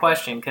that's a great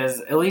question, because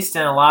at least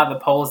in a lot of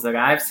the polls that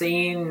I've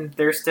seen,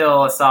 there's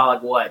still a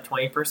solid,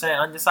 20%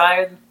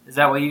 undecided? Is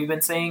that what you've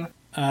been seeing?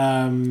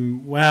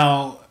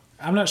 Well,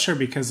 I'm not sure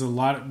because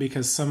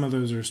some of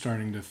those are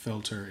starting to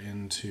filter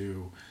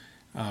into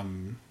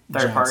third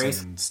Johnson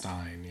parties and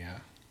Stein, yeah.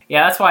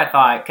 Yeah, that's what I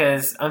thought,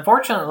 because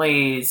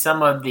unfortunately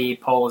some of the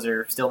polls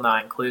are still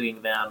not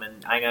including them,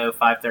 and I know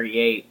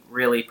 538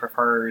 really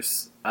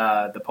prefers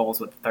the polls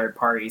with the third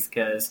parties,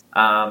 because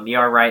you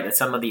are right that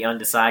some of the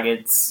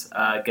undecideds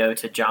go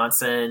to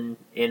Johnson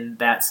in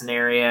that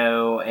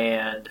scenario,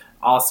 and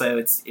also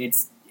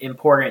it's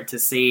important to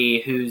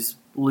see who's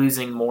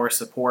losing more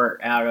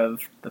support out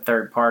of the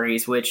third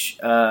parties, which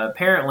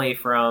apparently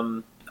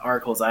from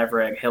articles I've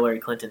read, Hillary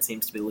Clinton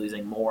seems to be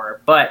losing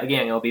more. But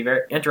again, it'll be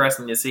very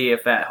interesting to see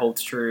if that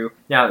holds true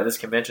now that this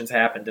convention's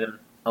happened, and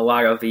a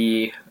lot of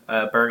the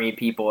Bernie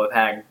people have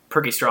had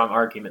pretty strong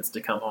arguments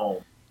to come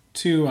home.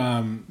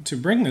 To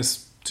bring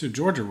this to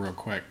Georgia real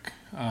quick,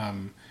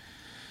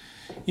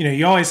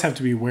 you always have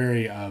to be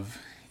wary of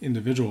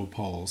individual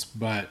polls,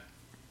 but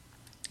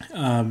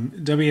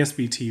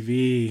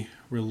WSB-TV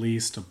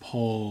released a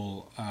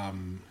poll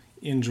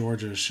in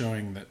Georgia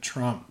showing that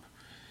Trump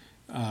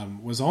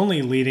was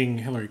only leading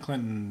Hillary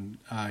Clinton.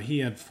 He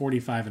had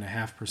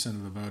 45.5%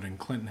 of the vote, and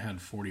Clinton had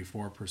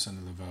 44%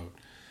 of the vote.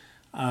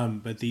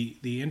 But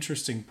the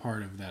interesting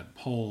part of that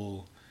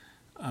poll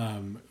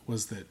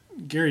was that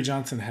Gary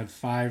Johnson had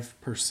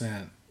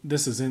 5%.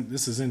 This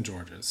is in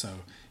Georgia, so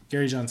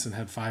Gary Johnson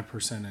had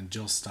 5%, and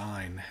Jill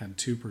Stein had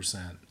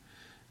 2%,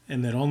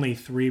 and that only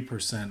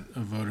 3%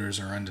 of voters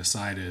are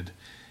undecided.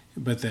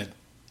 But that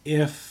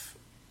if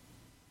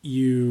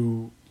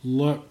you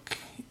look.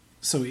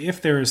 So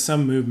if there is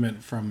some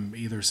movement from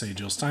either, say,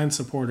 Jill Stein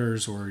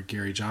supporters or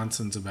Gary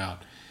Johnson's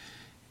about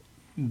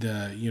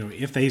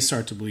if they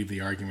start to believe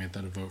the argument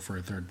that a vote for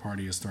a third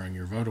party is throwing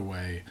your vote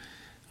away,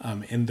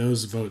 and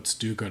those votes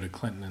do go to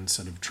Clinton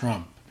instead of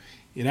Trump,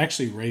 it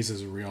actually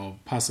raises a real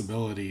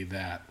possibility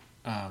that,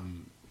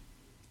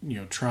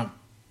 Trump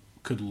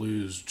could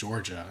lose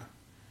Georgia,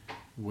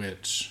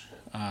 which...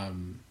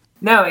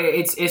 No,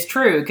 it's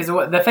true, because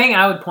the thing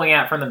I would point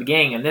out from the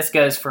beginning, and this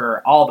goes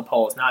for all the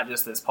polls, not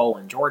just this poll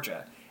in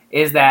Georgia,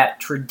 is that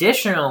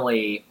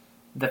traditionally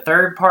the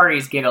third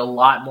parties get a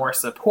lot more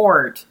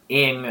support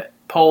in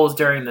polls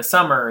during the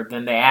summer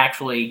than they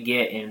actually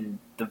get in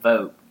the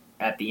vote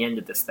at the end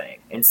of this thing.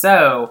 And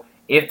so,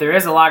 if there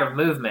is a lot of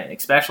movement,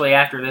 especially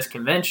after this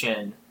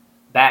convention,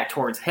 back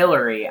towards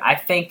Hillary, I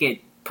think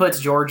it puts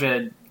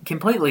Georgia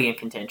completely in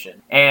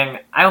contention. And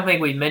I don't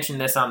think we've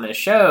mentioned this on this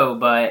show,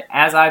 but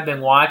as I've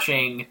been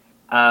watching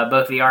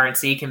both the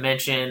RNC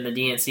convention, the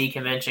DNC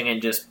convention,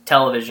 and just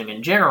television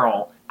in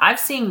general,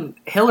 I've seen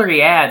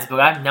Hillary ads, but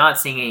I've not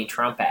seen any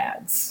Trump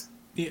ads.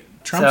 Yeah,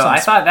 I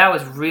thought that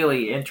was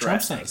really interesting.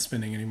 Trump's not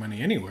spending any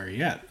money anywhere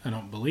yet, I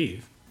don't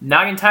believe.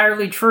 Not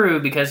entirely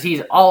true, because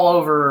he's all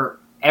over.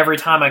 Every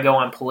time I go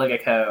on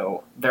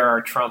Politico, there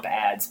are Trump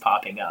ads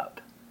popping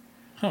up.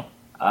 Huh.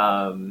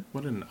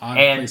 What an odd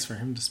place for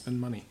him to spend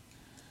money.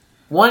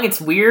 One, it's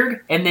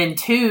weird, and then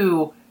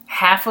two,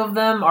 half of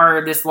them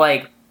are this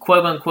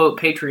quote-unquote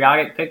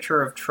patriotic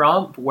picture of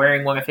Trump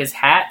wearing one of his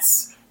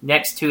hats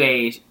next to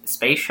a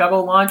space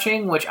shuttle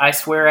launching, which I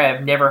swear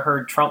I've never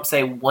heard Trump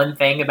say one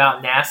thing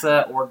about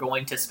NASA or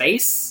going to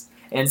space.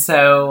 And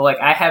so,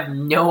 I have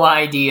no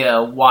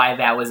idea why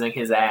that was in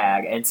his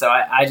ad, and so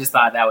I just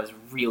thought that was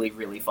really,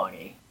 really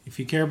funny. If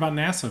you care about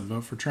NASA,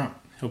 vote for Trump.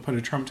 He'll put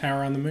a Trump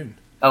tower on the moon.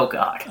 Oh,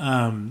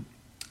 God.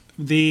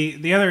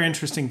 The other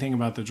interesting thing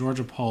about the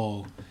Georgia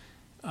poll,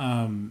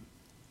 and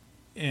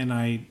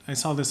I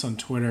saw this on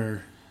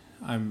Twitter,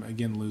 I'm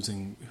again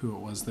losing who it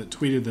was that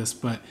tweeted this,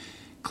 but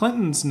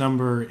Clinton's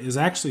number is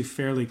actually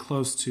fairly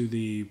close to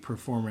the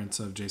performance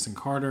of Jason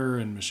Carter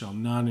and Michelle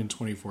Nunn in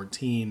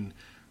 2014,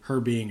 her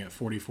being at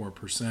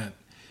 44%.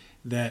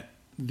 That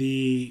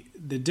the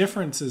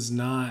difference is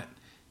not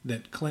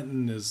that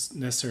Clinton is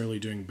necessarily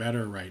doing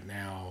better right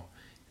now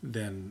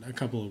than a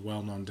couple of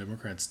well-known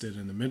Democrats did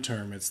in the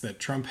midterm. It's that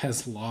Trump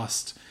has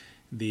lost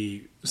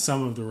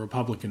some of the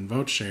Republican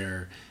vote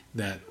share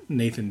that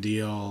Nathan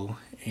Deal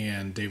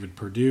and David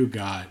Perdue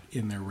got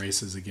in their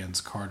races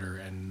against Carter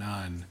and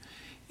Nunn.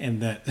 And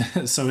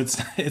that, so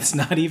it's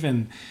not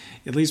even,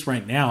 at least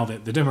right now,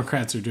 that the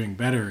Democrats are doing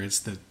better. It's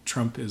that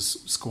Trump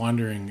is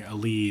squandering a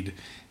lead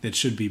that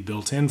should be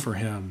built in for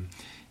him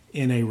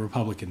in a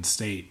Republican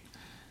state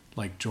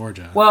like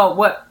Georgia. Well,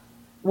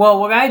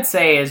 what I'd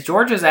say is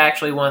Georgia's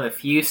actually one of the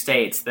few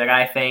states that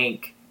I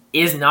think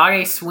is not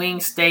a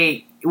swing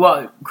state.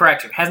 Well,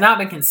 correction, has not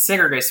been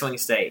considered a swing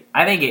state.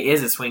 I think it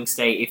is a swing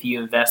state if you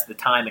invest the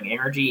time and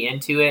energy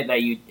into it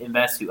that you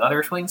invest to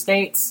other swing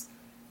states.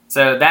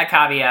 So that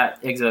caveat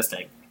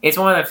existing. It's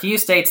one of the few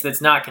states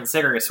that's not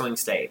considered a swing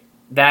state.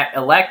 That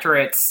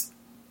electorates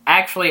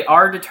actually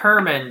are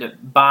determined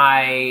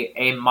by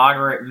a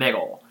moderate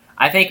middle.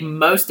 I think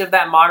most of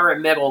that moderate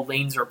middle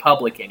leans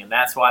Republican, and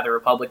that's why the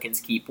Republicans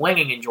keep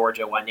winning in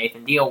Georgia, why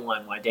Nathan Deal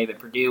won, why David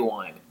Perdue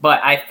won. But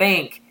I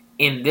think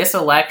in this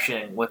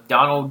election, with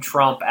Donald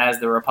Trump as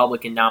the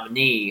Republican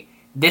nominee,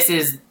 this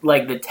is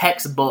like the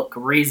textbook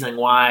reason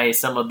why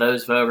some of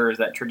those voters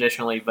that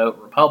traditionally vote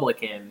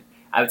Republican,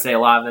 I would say a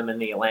lot of them in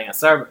the Atlanta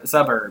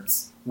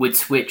suburbs, would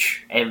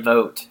switch and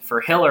vote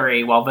for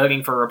Hillary while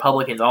voting for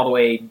Republicans all the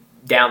way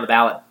down the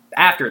ballot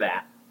after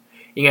that.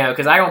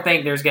 Because I don't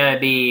think there's going to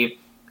be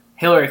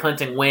Hillary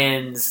Clinton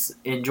wins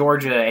in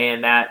Georgia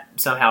and that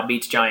somehow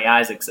beats Johnny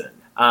Isakson.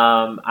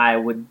 I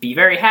would be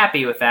very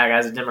happy with that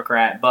as a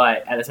Democrat,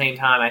 but at the same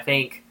time, I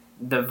think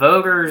the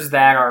voters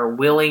that are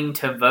willing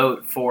to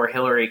vote for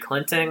Hillary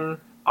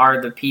Clinton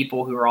are the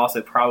people who are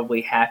also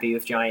probably happy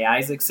with Johnny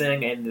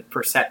Isakson and the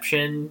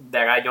perception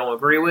that I don't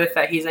agree with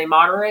that he's a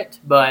moderate,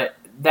 but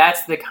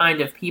that's the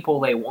kind of people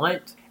they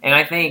want. And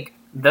I think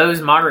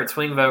those moderate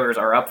swing voters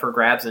are up for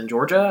grabs in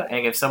Georgia,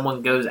 and if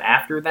someone goes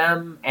after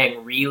them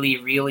and really,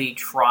 really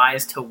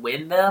tries to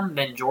win them,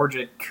 then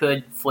Georgia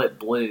could flip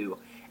blue.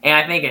 And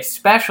I think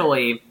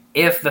especially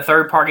if the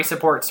third-party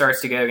support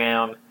starts to go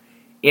down,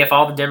 if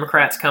all the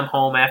Democrats come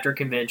home after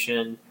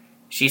convention,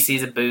 she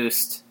sees a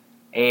boost,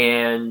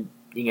 and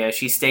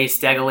she stays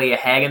steadily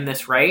ahead in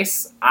this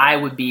race, I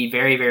would be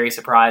very, very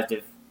surprised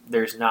if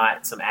there's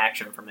not some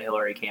action from the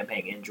Hillary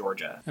campaign in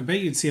Georgia. I bet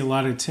you'd see a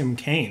lot of Tim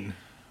Kaine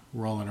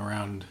rolling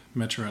around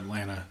Metro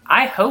Atlanta.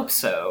 I hope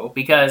so,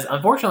 because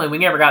unfortunately we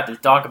never got to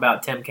talk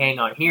about Tim Kaine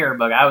on here,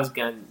 but I was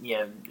going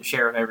to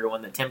share with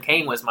everyone that Tim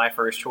Kaine was my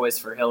first choice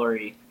for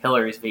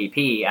Hillary's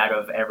VP out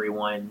of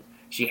everyone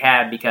she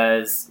had,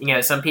 because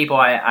some people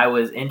I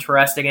was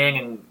interested in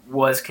and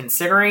was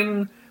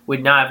considering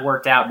would not have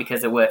worked out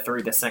because it would have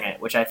through the Senate,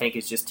 which I think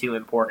is just too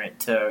important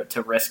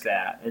to risk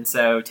that. And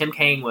so Tim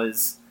Kaine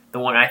was the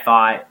one I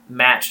thought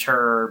matched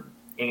her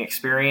in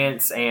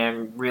experience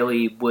and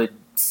really would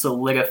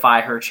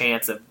solidify her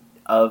chance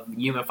of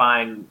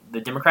unifying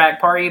the Democratic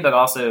Party, but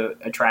also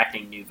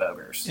attracting new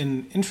voters.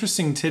 An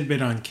interesting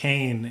tidbit on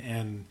Kaine,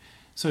 and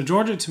so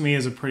Georgia to me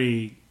is a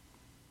pretty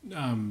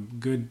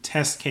good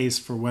test case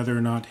for whether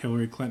or not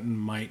Hillary Clinton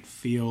might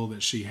feel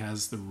that she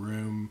has the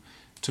room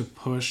to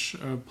push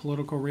a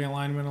political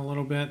realignment a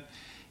little bit.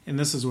 And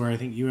this is where I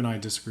think you and I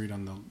disagreed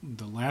on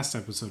the last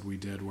episode we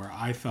did, where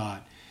I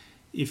thought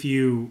if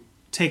you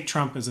take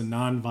Trump as a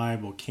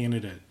non-viable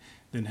candidate,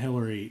 then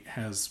Hillary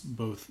has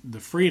both the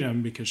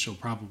freedom, because she'll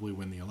probably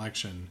win the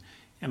election,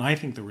 and I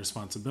think the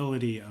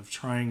responsibility of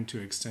trying to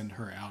extend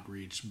her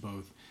outreach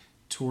both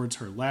towards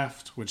her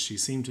left, which she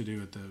seemed to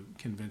do at the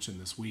convention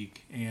this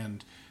week,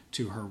 and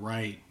to her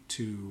right,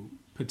 to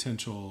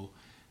potential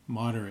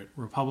moderate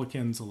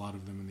Republicans, a lot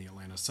of them in the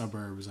Atlanta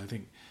suburbs. I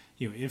think,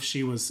 if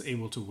she was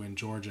able to win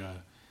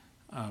Georgia,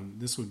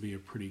 this would be a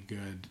pretty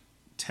good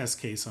test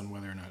case on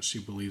whether or not she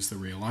believes the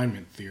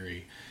realignment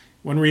theory.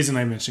 One reason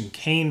I mentioned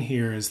Kaine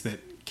here is that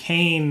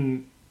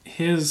Kaine,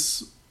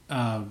 his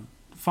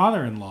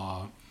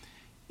father-in-law,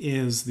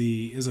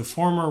 is a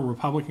former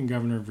Republican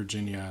governor of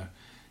Virginia.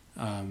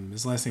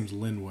 His last name's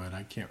Linwood.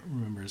 I can't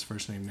remember his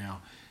first name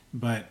now.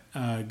 But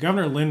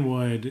Governor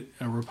Linwood,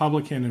 a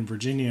Republican in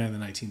Virginia in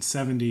the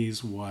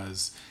 1970s,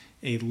 was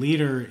a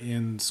leader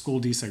in school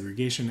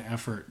desegregation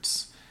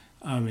efforts.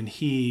 And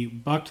he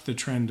bucked the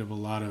trend of a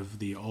lot of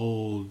the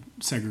old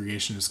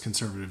segregationist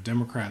conservative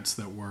Democrats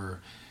that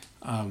were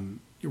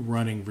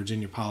running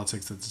Virginia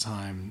politics at the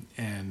time,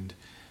 and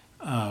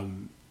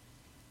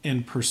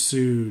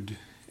pursued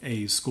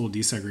a school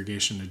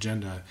desegregation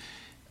agenda.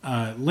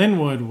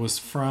 Linwood was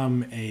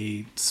from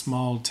a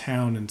small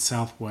town in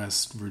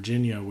southwest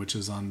Virginia, which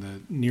is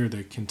near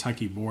the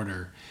Kentucky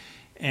border,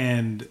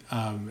 and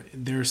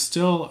there's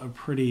still a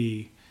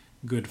pretty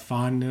good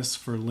fondness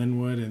for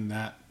Linwood in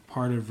that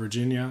part of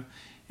Virginia.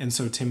 And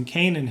so Tim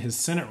Kaine in his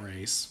Senate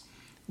race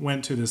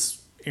went to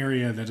this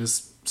area that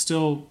is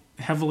still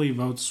heavily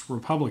votes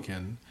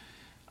Republican,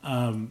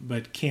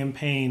 but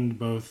campaigned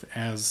both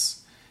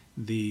as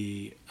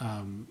the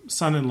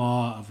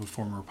son-in-law of a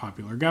former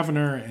popular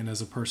governor and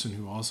as a person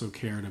who also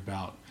cared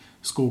about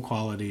school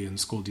quality and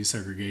school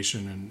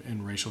desegregation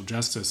and racial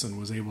justice, and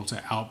was able to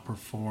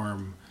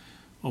outperform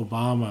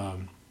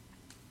Obama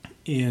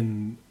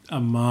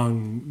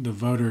among the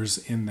voters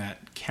in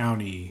that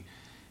county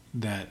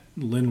that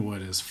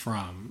Linwood is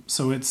from.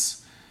 So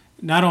it's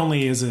not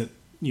only is it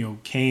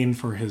Kaine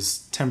for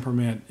his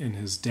temperament and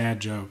his dad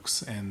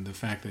jokes and the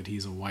fact that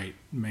he's a white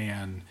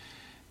man.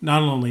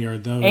 Not only are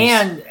those...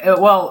 And,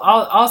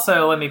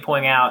 also let me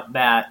point out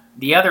that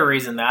the other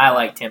reason that I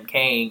like Tim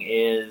Kaine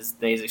is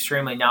that he's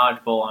extremely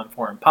knowledgeable on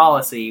foreign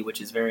policy, which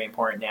is very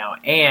important now.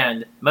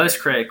 And, most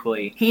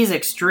critically, he's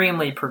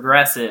extremely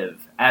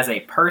progressive as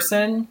a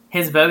person.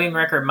 His voting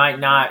record might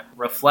not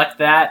reflect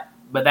that,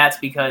 but that's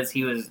because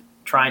he was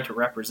trying to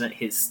represent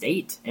his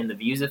state and the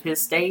views of his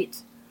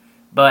state.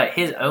 But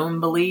his own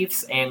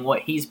beliefs and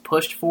what he's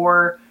pushed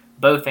for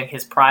both in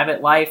his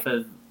private life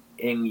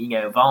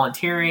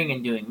volunteering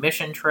and doing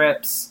mission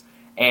trips,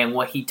 and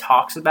what he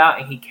talks about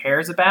and he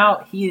cares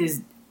about. He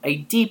is a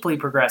deeply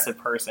progressive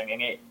person,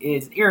 and it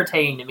is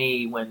irritating to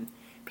me when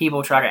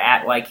people try to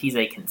act like he's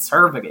a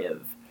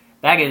conservative.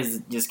 That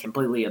is just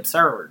completely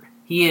absurd.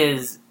 He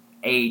is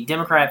a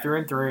Democrat through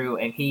and through,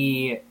 and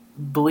he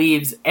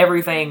believes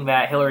everything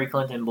that Hillary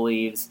Clinton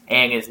believes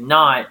and is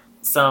not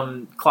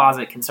some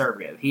closet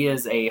conservative. He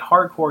is a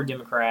hardcore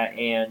Democrat,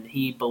 and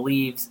he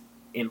believes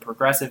in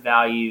progressive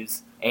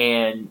values,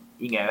 and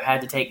had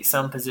to take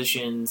some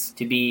positions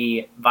to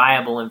be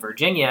viable in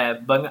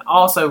Virginia, but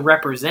also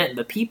represent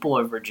the people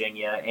of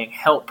Virginia and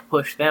help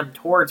push them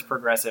towards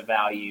progressive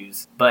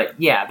values. But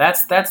yeah,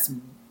 that's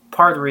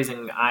part of the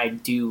reason I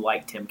do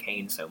like Tim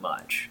Kaine so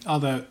much.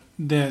 Although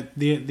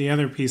the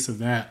other piece of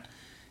that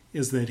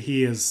is that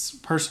he is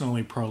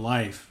personally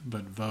pro-life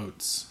but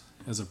votes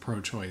as a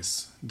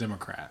pro-choice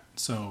Democrat.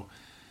 So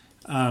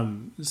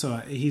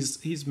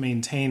he's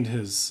maintained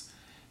his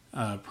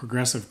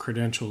progressive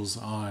credentials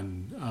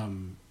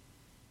on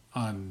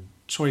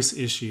choice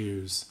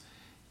issues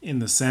in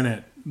the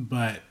Senate,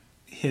 but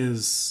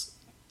his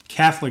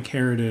Catholic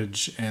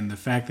heritage and the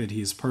fact that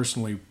he's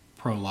personally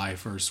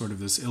pro-life are sort of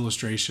this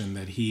illustration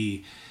that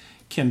he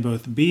can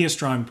both be a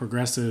strong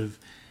progressive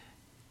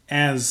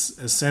as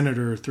a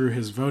senator through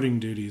his voting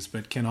duties,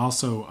 but can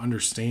also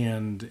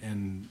understand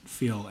and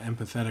feel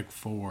empathetic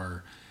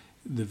for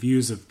the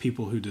views of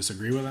people who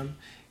disagree with him.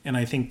 And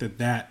I think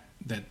that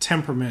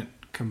temperament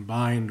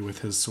combined with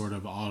his sort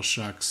of all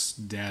shucks,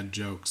 dad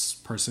jokes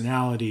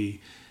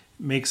personality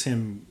makes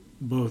him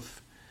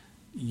both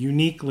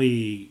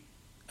uniquely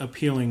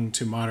appealing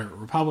to moderate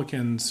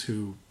Republicans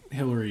who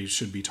Hillary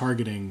should be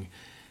targeting,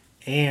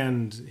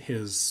 and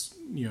his,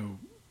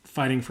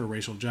 fighting for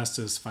racial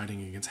justice,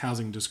 fighting against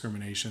housing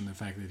discrimination, the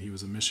fact that he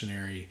was a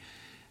missionary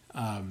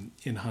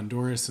in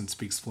Honduras and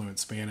speaks fluent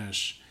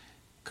Spanish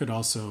could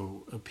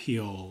also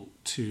appeal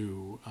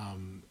to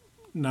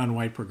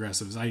non-white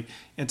progressives.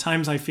 At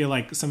times I feel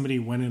like somebody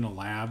went in a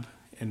lab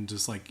and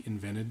just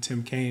invented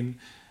Tim Kaine,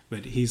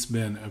 but he's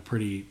been a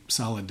pretty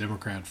solid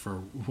Democrat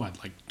for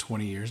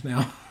 20 years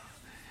now.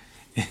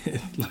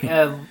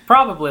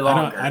 Probably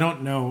longer. I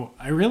don't know.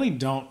 I really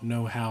don't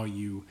know how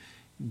you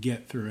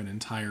get through an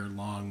entire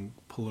long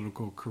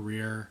political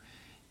career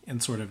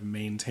and sort of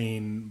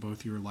maintain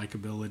both your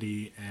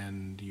likability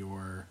and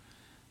your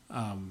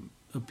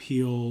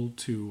appeal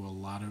to a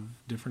lot of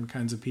different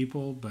kinds of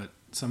people. But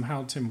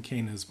somehow Tim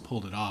Kaine has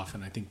pulled it off,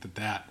 and I think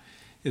that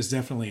is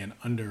definitely an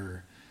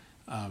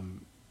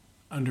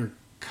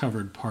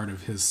undercovered part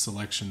of his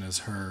selection as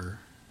her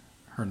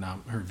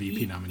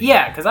VP nominee.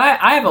 Yeah, because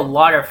I have a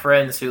lot of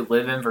friends who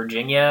live in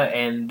Virginia,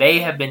 and they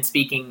have been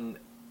speaking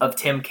of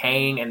Tim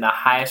Kaine in the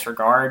highest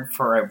regard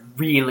for a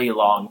really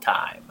long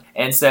time.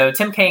 And so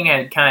Tim Kaine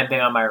had kind of been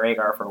on my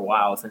radar for a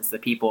while since the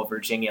people of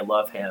Virginia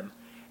love him.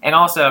 And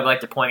also, I'd like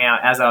to point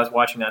out, as I was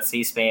watching on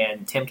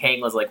C-SPAN, Tim Kaine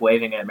was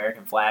waving an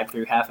American flag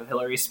through half of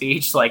Hillary's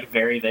speech,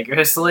 very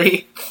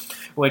vigorously,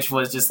 which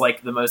was just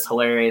the most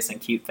hilarious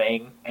and cute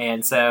thing.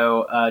 And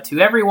so, to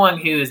everyone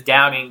who is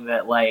doubting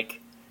that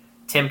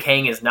Tim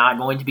Kaine is not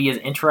going to be as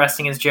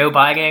interesting as Joe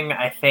Biden,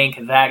 I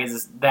think that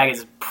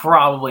is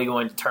probably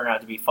going to turn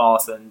out to be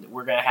false, and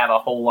we're going to have a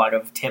whole lot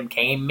of Tim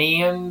Kaine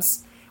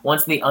memes.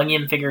 Once The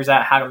Onion figures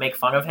out how to make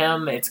fun of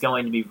him, it's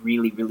going to be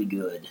really, really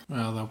good.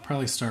 Well, they'll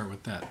probably start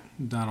with that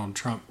Donald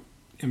Trump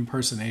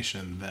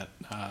impersonation that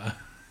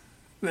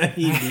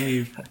he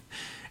gave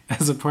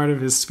as a part of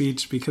his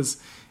speech,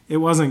 because it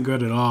wasn't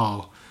good at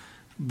all.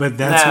 But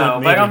that's what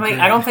made it great.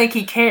 I don't think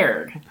he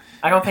cared.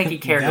 I don't think he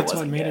cared. That's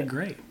what made it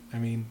great. I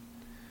mean,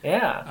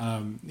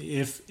 yeah.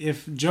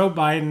 If Joe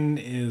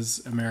Biden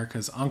is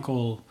America's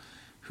uncle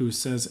who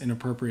says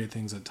inappropriate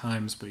things at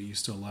times, but you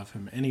still love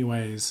him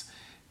anyways,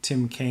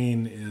 Tim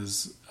Kaine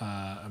is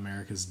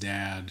America's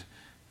dad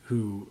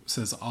who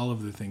says all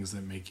of the things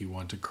that make you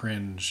want to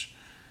cringe.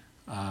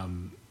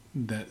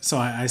 So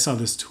I saw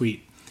this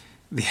tweet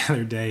the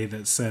other day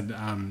that said,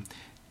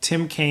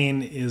 Tim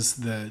Kaine is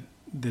the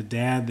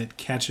dad that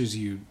catches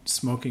you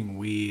smoking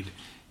weed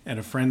at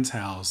a friend's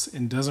house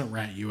and doesn't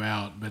rat you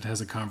out, but has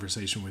a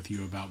conversation with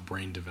you about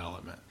brain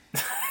development.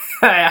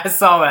 I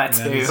saw that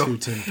too. Is who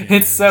Tim Kaine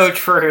it's is. So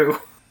true.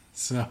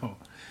 So,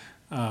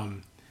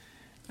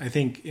 I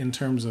think in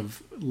terms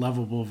of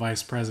lovable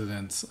vice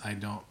presidents, I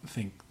don't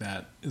think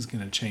that is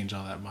going to change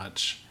all that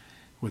much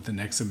with the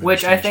next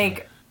administration. Which I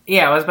think,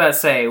 I was about to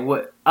say,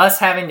 us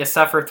having to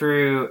suffer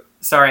through,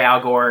 sorry, Al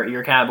Gore,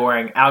 you're kind of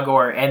boring, Al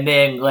Gore, and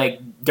then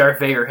Darth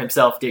Vader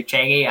himself, Dick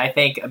Cheney, I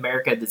think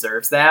America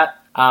deserves that.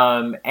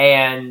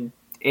 And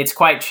it's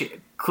quite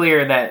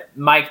clear that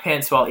Mike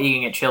Pence, while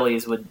eating at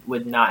Chili's,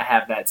 would not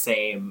have that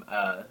same,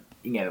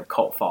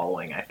 cult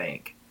following, I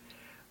think.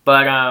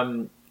 But,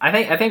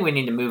 I think we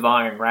need to move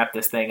on and wrap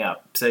this thing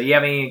up. So you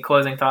have any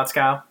closing thoughts,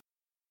 Kyle?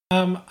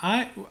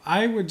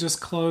 I would just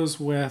close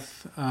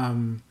with a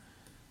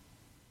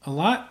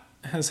lot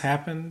has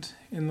happened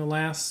in the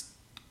last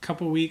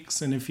couple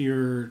weeks, and if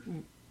you're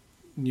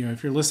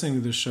listening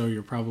to this show,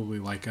 you're probably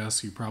like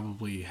us. You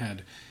probably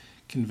had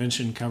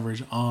convention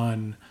coverage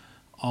on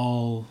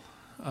all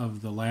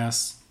of the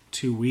last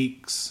 2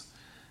 weeks,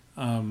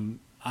 I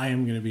am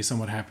going to be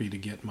somewhat happy to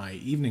get my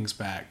evenings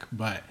back.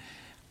 But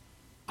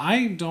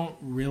I don't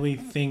really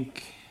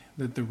think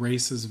that the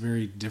race is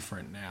very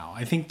different now.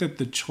 I think that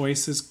the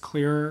choice is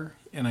clearer,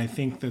 and I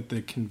think that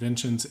the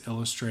conventions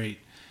illustrate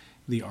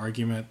the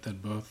argument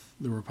that both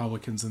the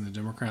Republicans and the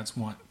Democrats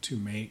want to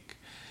make.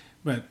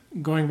 But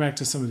going back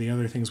to some of the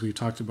other things we've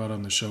talked about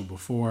on the show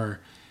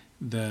before,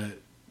 the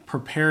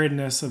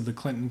preparedness of the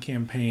Clinton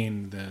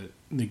campaign,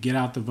 the get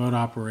out the vote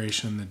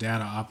operation, the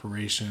data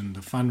operation, the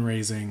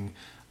fundraising,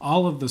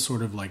 all of the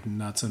sort of like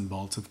nuts and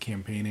bolts of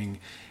campaigning,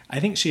 I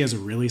think she has a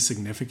really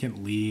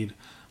significant lead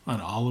on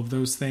all of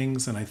those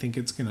things, and I think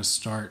it's going to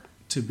start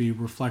to be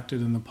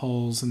reflected in the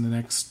polls in the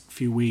next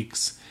few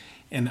weeks.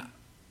 And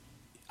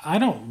I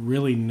don't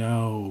really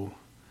know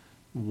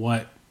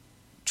what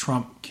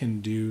Trump can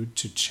do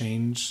to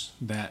change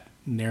that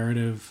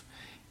narrative,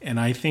 and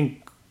I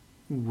think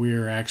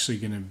we're actually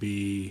going to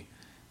be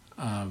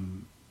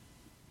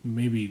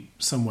maybe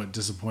somewhat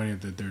disappointed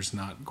that there's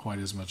not quite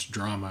as much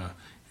drama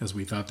as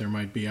we thought there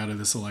might be out of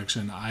this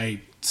election.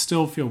 I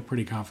still feel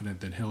pretty confident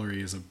that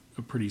Hillary is a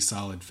pretty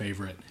solid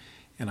favorite,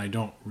 and I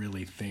don't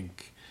really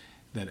think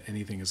that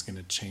anything is going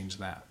to change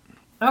that.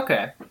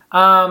 Okay.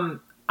 The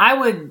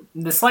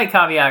slight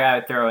caveat I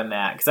would throw in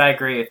that, because I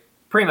agree with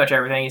pretty much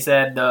everything you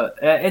said,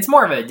 it's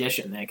more of an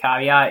addition than a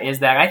caveat, is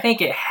that I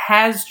think it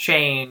has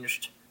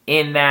changed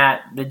in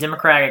that the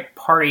Democratic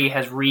Party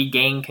has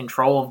regained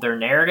control of their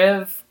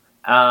narrative,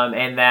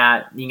 and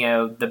that,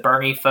 the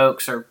Bernie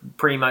folks are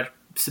pretty much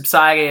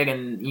subsided,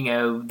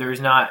 and,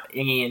 there's not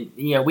any,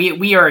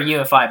 we are a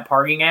unified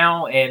party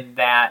now, and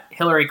that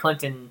Hillary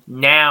Clinton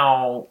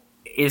now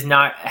is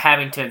not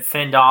having to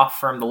fend off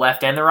from the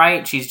left and the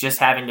right. She's just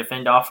having to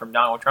fend off from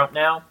Donald Trump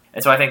now.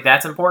 And so I think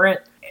that's important,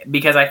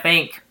 because I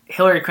think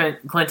Hillary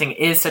Clinton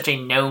is such a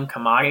known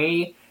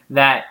commodity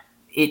that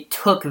it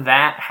took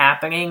that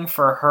happening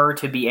for her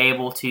to be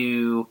able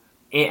to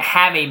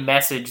have a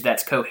message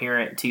that's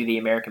coherent to the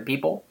American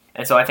people.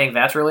 And so I think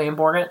that's really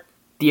important.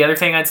 The other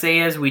thing I'd say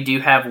is we do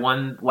have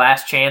one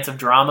last chance of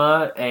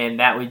drama, and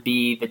that would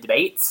be the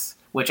debates,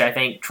 which I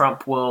think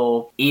Trump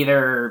will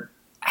either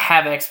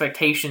have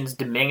expectations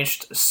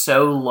diminished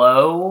so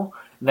low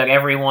that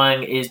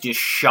everyone is just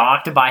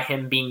shocked by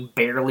him being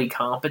barely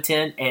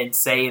competent and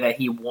say that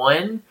he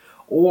won,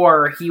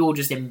 or he will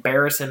just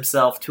embarrass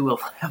himself to a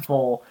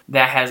level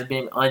that has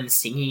been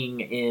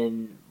unseen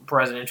in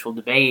presidential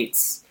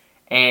debates,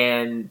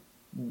 and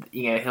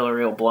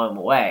Hillary will blow him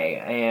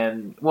away.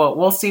 And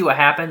we'll see what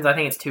happens. I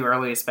think it's too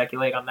early to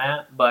speculate on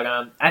that, but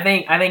I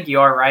think you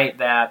are right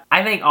that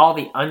I think all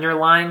the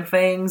underlying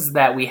things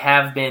that we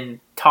have been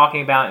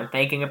talking about and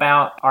thinking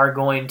about are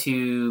going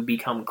to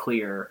become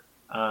clear,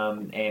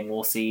 and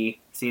we'll see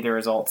the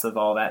results of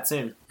all that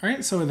soon. All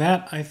right, so with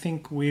that, I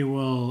think we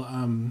will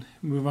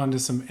move on to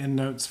some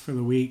endnotes for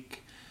the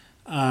week.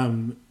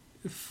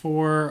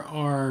 For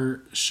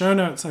our show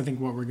notes, I think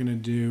what we're going to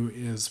do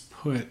is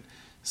put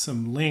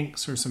some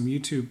links or some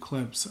YouTube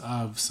clips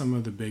of some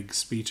of the big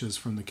speeches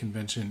from the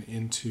convention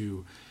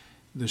into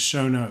the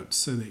show notes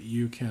so that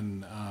you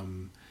can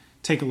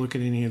take a look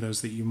at any of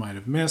those that you might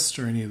have missed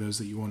or any of those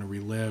that you want to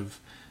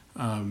relive.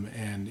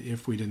 And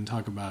if we didn't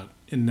talk about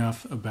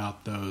enough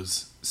about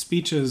those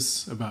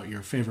speeches, about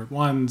your favorite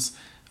ones,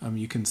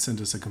 you can send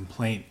us a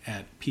complaint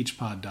at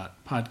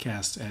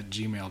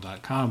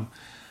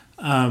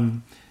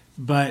peachpod.podcast@gmail.com.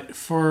 But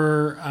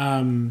for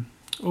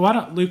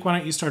Luke, why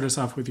don't you start us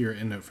off with your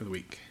endnote for the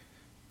week?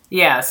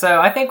 Yeah, so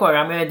I think what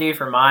I'm going to do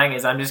for mine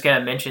is I'm just going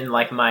to mention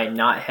my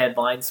not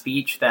headline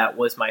speech that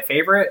was my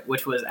favorite,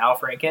 which was Al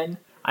Franken.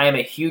 I am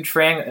a huge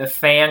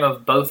fan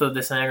of both of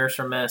the senators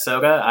from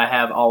Minnesota. I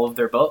have all of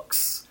their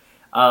books,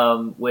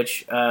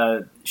 which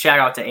shout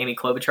out to Amy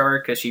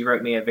Klobuchar, because she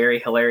wrote me a very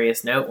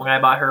hilarious note when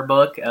I bought her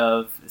book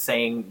of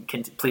saying,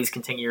 please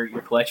continue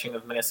your collection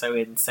of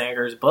Minnesotan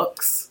senators'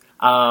 books.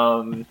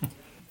 So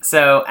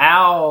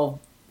Al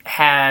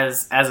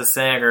has, as a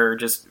senator,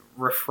 just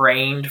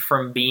refrained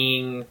from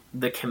being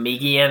the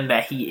comedian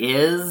that he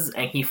is,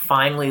 and he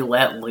finally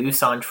let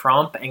loose on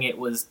Trump, and it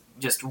was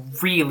just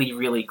really,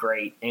 really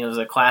great. And it was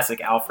a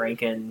classic Al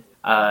Franken,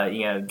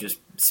 just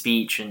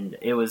speech, and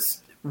it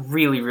was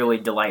really, really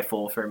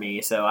delightful for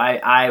me. So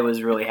I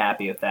was really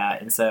happy with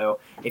that. And so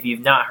if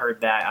you've not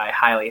heard that, I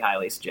highly,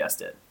 highly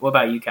suggest it. What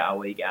about you, Kyle?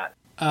 What do you got?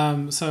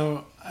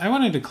 So I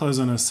wanted to close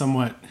on a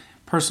somewhat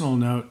personal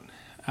note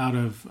out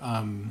of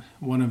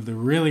one of the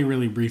really,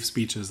 really brief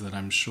speeches that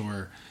I'm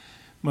sure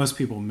most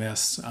people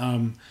missed.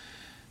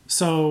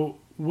 So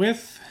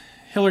with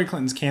Hillary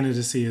Clinton's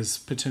candidacy as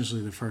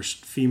potentially the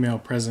first female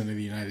president of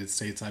the United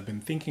States, I've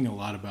been thinking a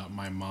lot about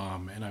my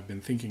mom, and I've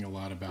been thinking a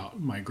lot about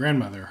my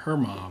grandmother, her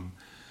mom,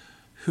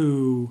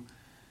 who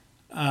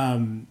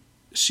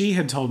she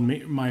had told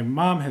me, my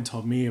mom had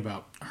told me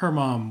about her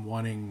mom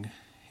wanting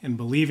and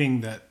believing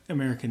that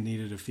America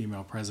needed a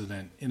female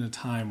president in a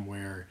time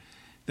where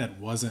that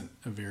wasn't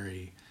a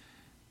very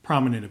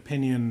prominent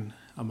opinion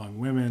among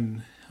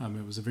women.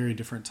 It was a very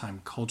different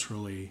time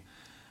culturally.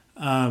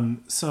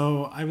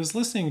 So I was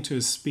listening to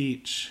a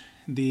speech.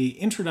 The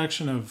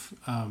introduction of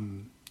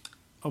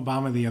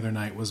Obama the other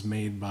night was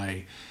made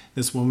by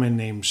this woman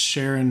named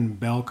Sharon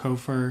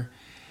Belkofer,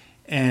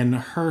 and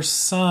her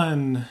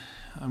son,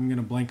 I'm going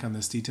to blank on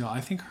this detail,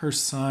 I think her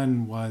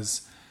son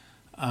was,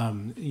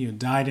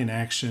 died in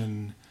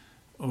action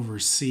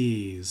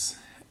overseas,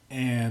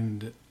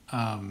 and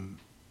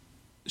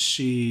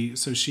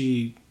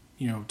she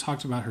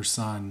talked about her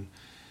son,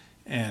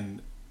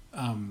 and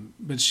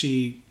but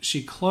she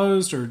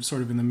closed, or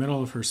sort of in the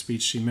middle of her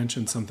speech, she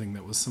mentioned something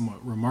that was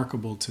somewhat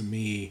remarkable to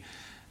me.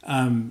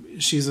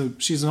 She's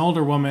an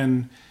older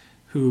woman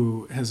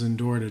who has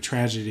endured a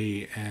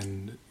tragedy,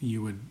 and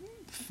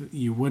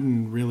you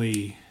wouldn't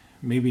really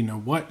maybe know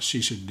what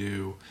she should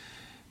do.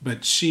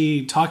 But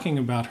she, talking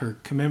about her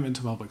commitment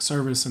to public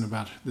service and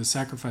about the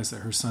sacrifice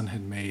that her son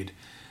had made,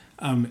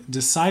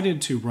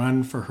 decided to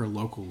run for her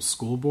local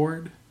school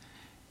board,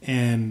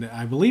 and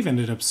I believe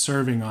ended up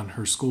serving on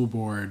her school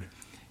board.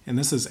 And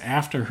this is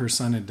after her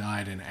son had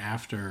died, and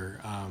after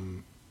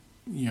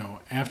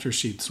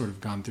she'd sort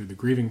of gone through the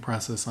grieving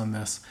process on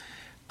this.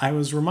 I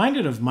was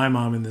reminded of my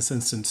mom in this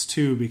instance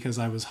too, because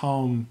I was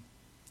home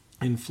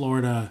in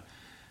Florida.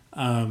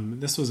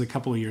 This was a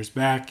couple of years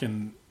back,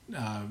 and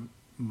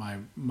my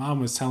mom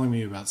was telling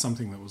me about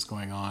something that was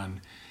going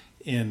on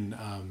in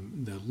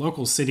the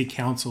local city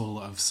council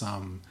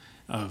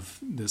of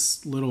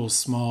this little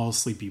small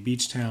sleepy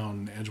beach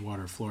town,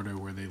 Edgewater, Florida,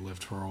 where they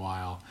lived for a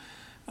while.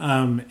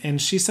 And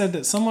she said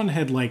that someone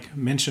had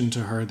mentioned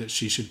to her that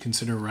she should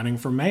consider running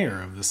for mayor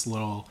of this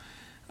little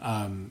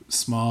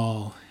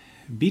small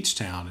beach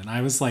town. And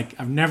I was like,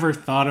 I've never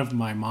thought of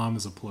my mom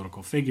as a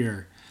political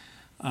figure.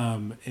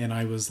 And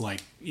I was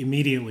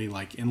immediately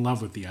in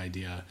love with the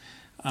idea.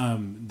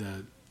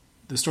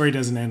 The story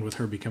doesn't end with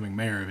her becoming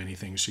mayor of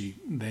anything.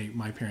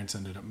 My parents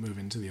ended up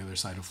moving to the other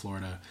side of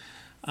Florida.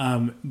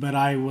 But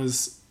I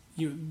was,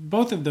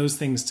 both of those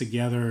things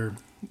together,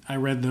 I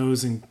read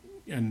those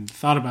and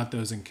thought about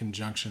those in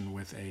conjunction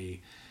with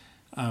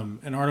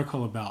an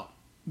article about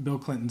Bill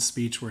Clinton's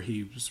speech, where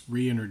he was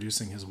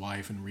reintroducing his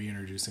wife and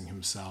reintroducing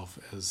himself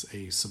as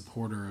a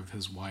supporter of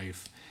his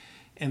wife.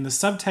 And the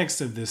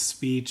subtext of this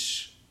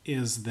speech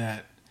is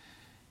that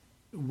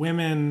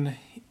women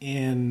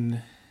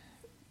in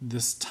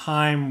this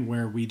time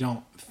where we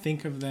don't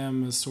think of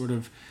them as sort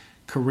of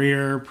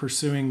career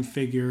pursuing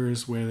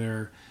figures, where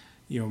they're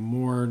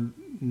more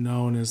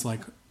known as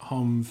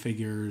home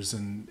figures,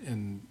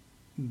 and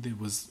it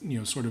was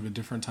sort of a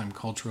different time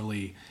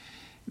culturally,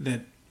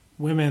 that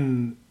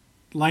women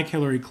like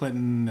Hillary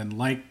Clinton and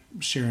like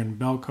Sharon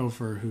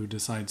Belkofer, who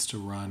decides to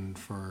run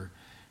for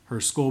her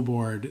school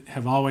board,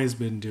 have always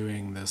been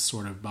doing this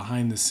sort of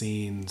behind the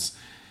scenes,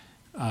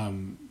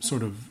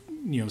 sort of,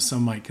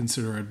 some might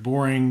consider it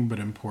boring but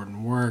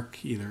important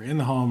work, either in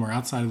the home or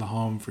outside of the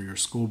home, for your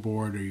school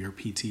board or your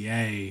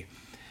PTA.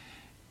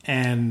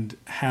 And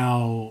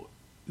how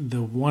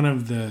one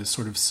of the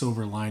sort of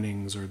silver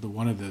linings, or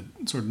one of the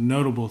sort of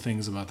notable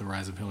things about the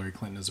rise of Hillary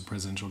Clinton as a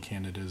presidential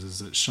candidate,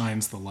 is it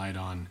shines the light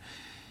on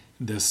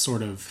this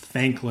sort of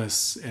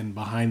thankless and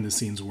behind the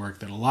scenes work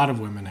that a lot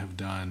of women have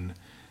done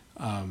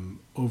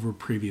over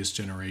previous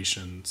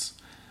generations.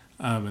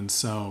 And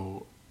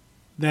so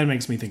that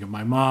makes me think of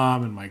my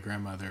mom and my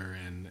grandmother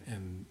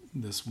and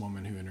this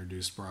woman who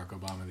introduced Barack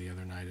Obama the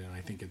other night. And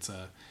I think it's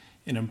an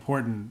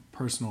important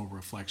personal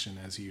reflection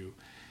as you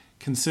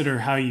consider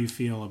how you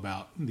feel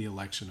about the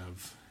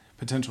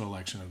potential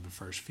election of the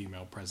first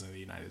female president of the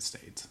United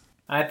States.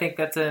 I think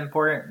that's an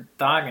important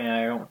thought, and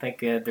I don't think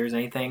there's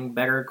anything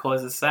better to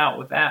close us out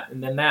with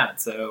than that.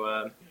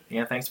 So,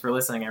 thanks for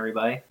listening,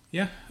 everybody.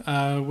 Yeah,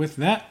 with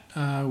that,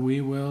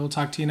 we will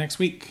talk to you next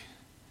week.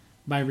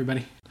 Bye,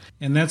 everybody.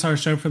 And that's our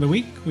show for the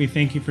week. We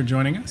thank you for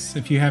joining us.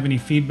 If you have any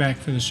feedback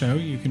for the show,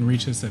 you can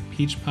reach us at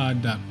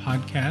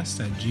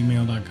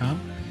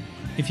peachpod.podcast@gmail.com.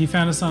 If you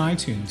found us on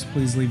iTunes,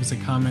 please leave us a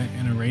comment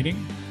and a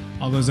rating.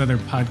 All those other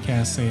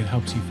podcasts say it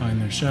helps you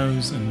find their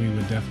shows, and we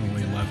would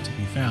definitely love to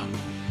be found.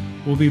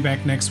 We'll be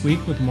back next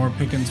week with more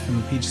pickings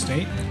from the Peach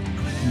State.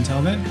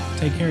 Until then,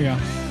 take care, y'all.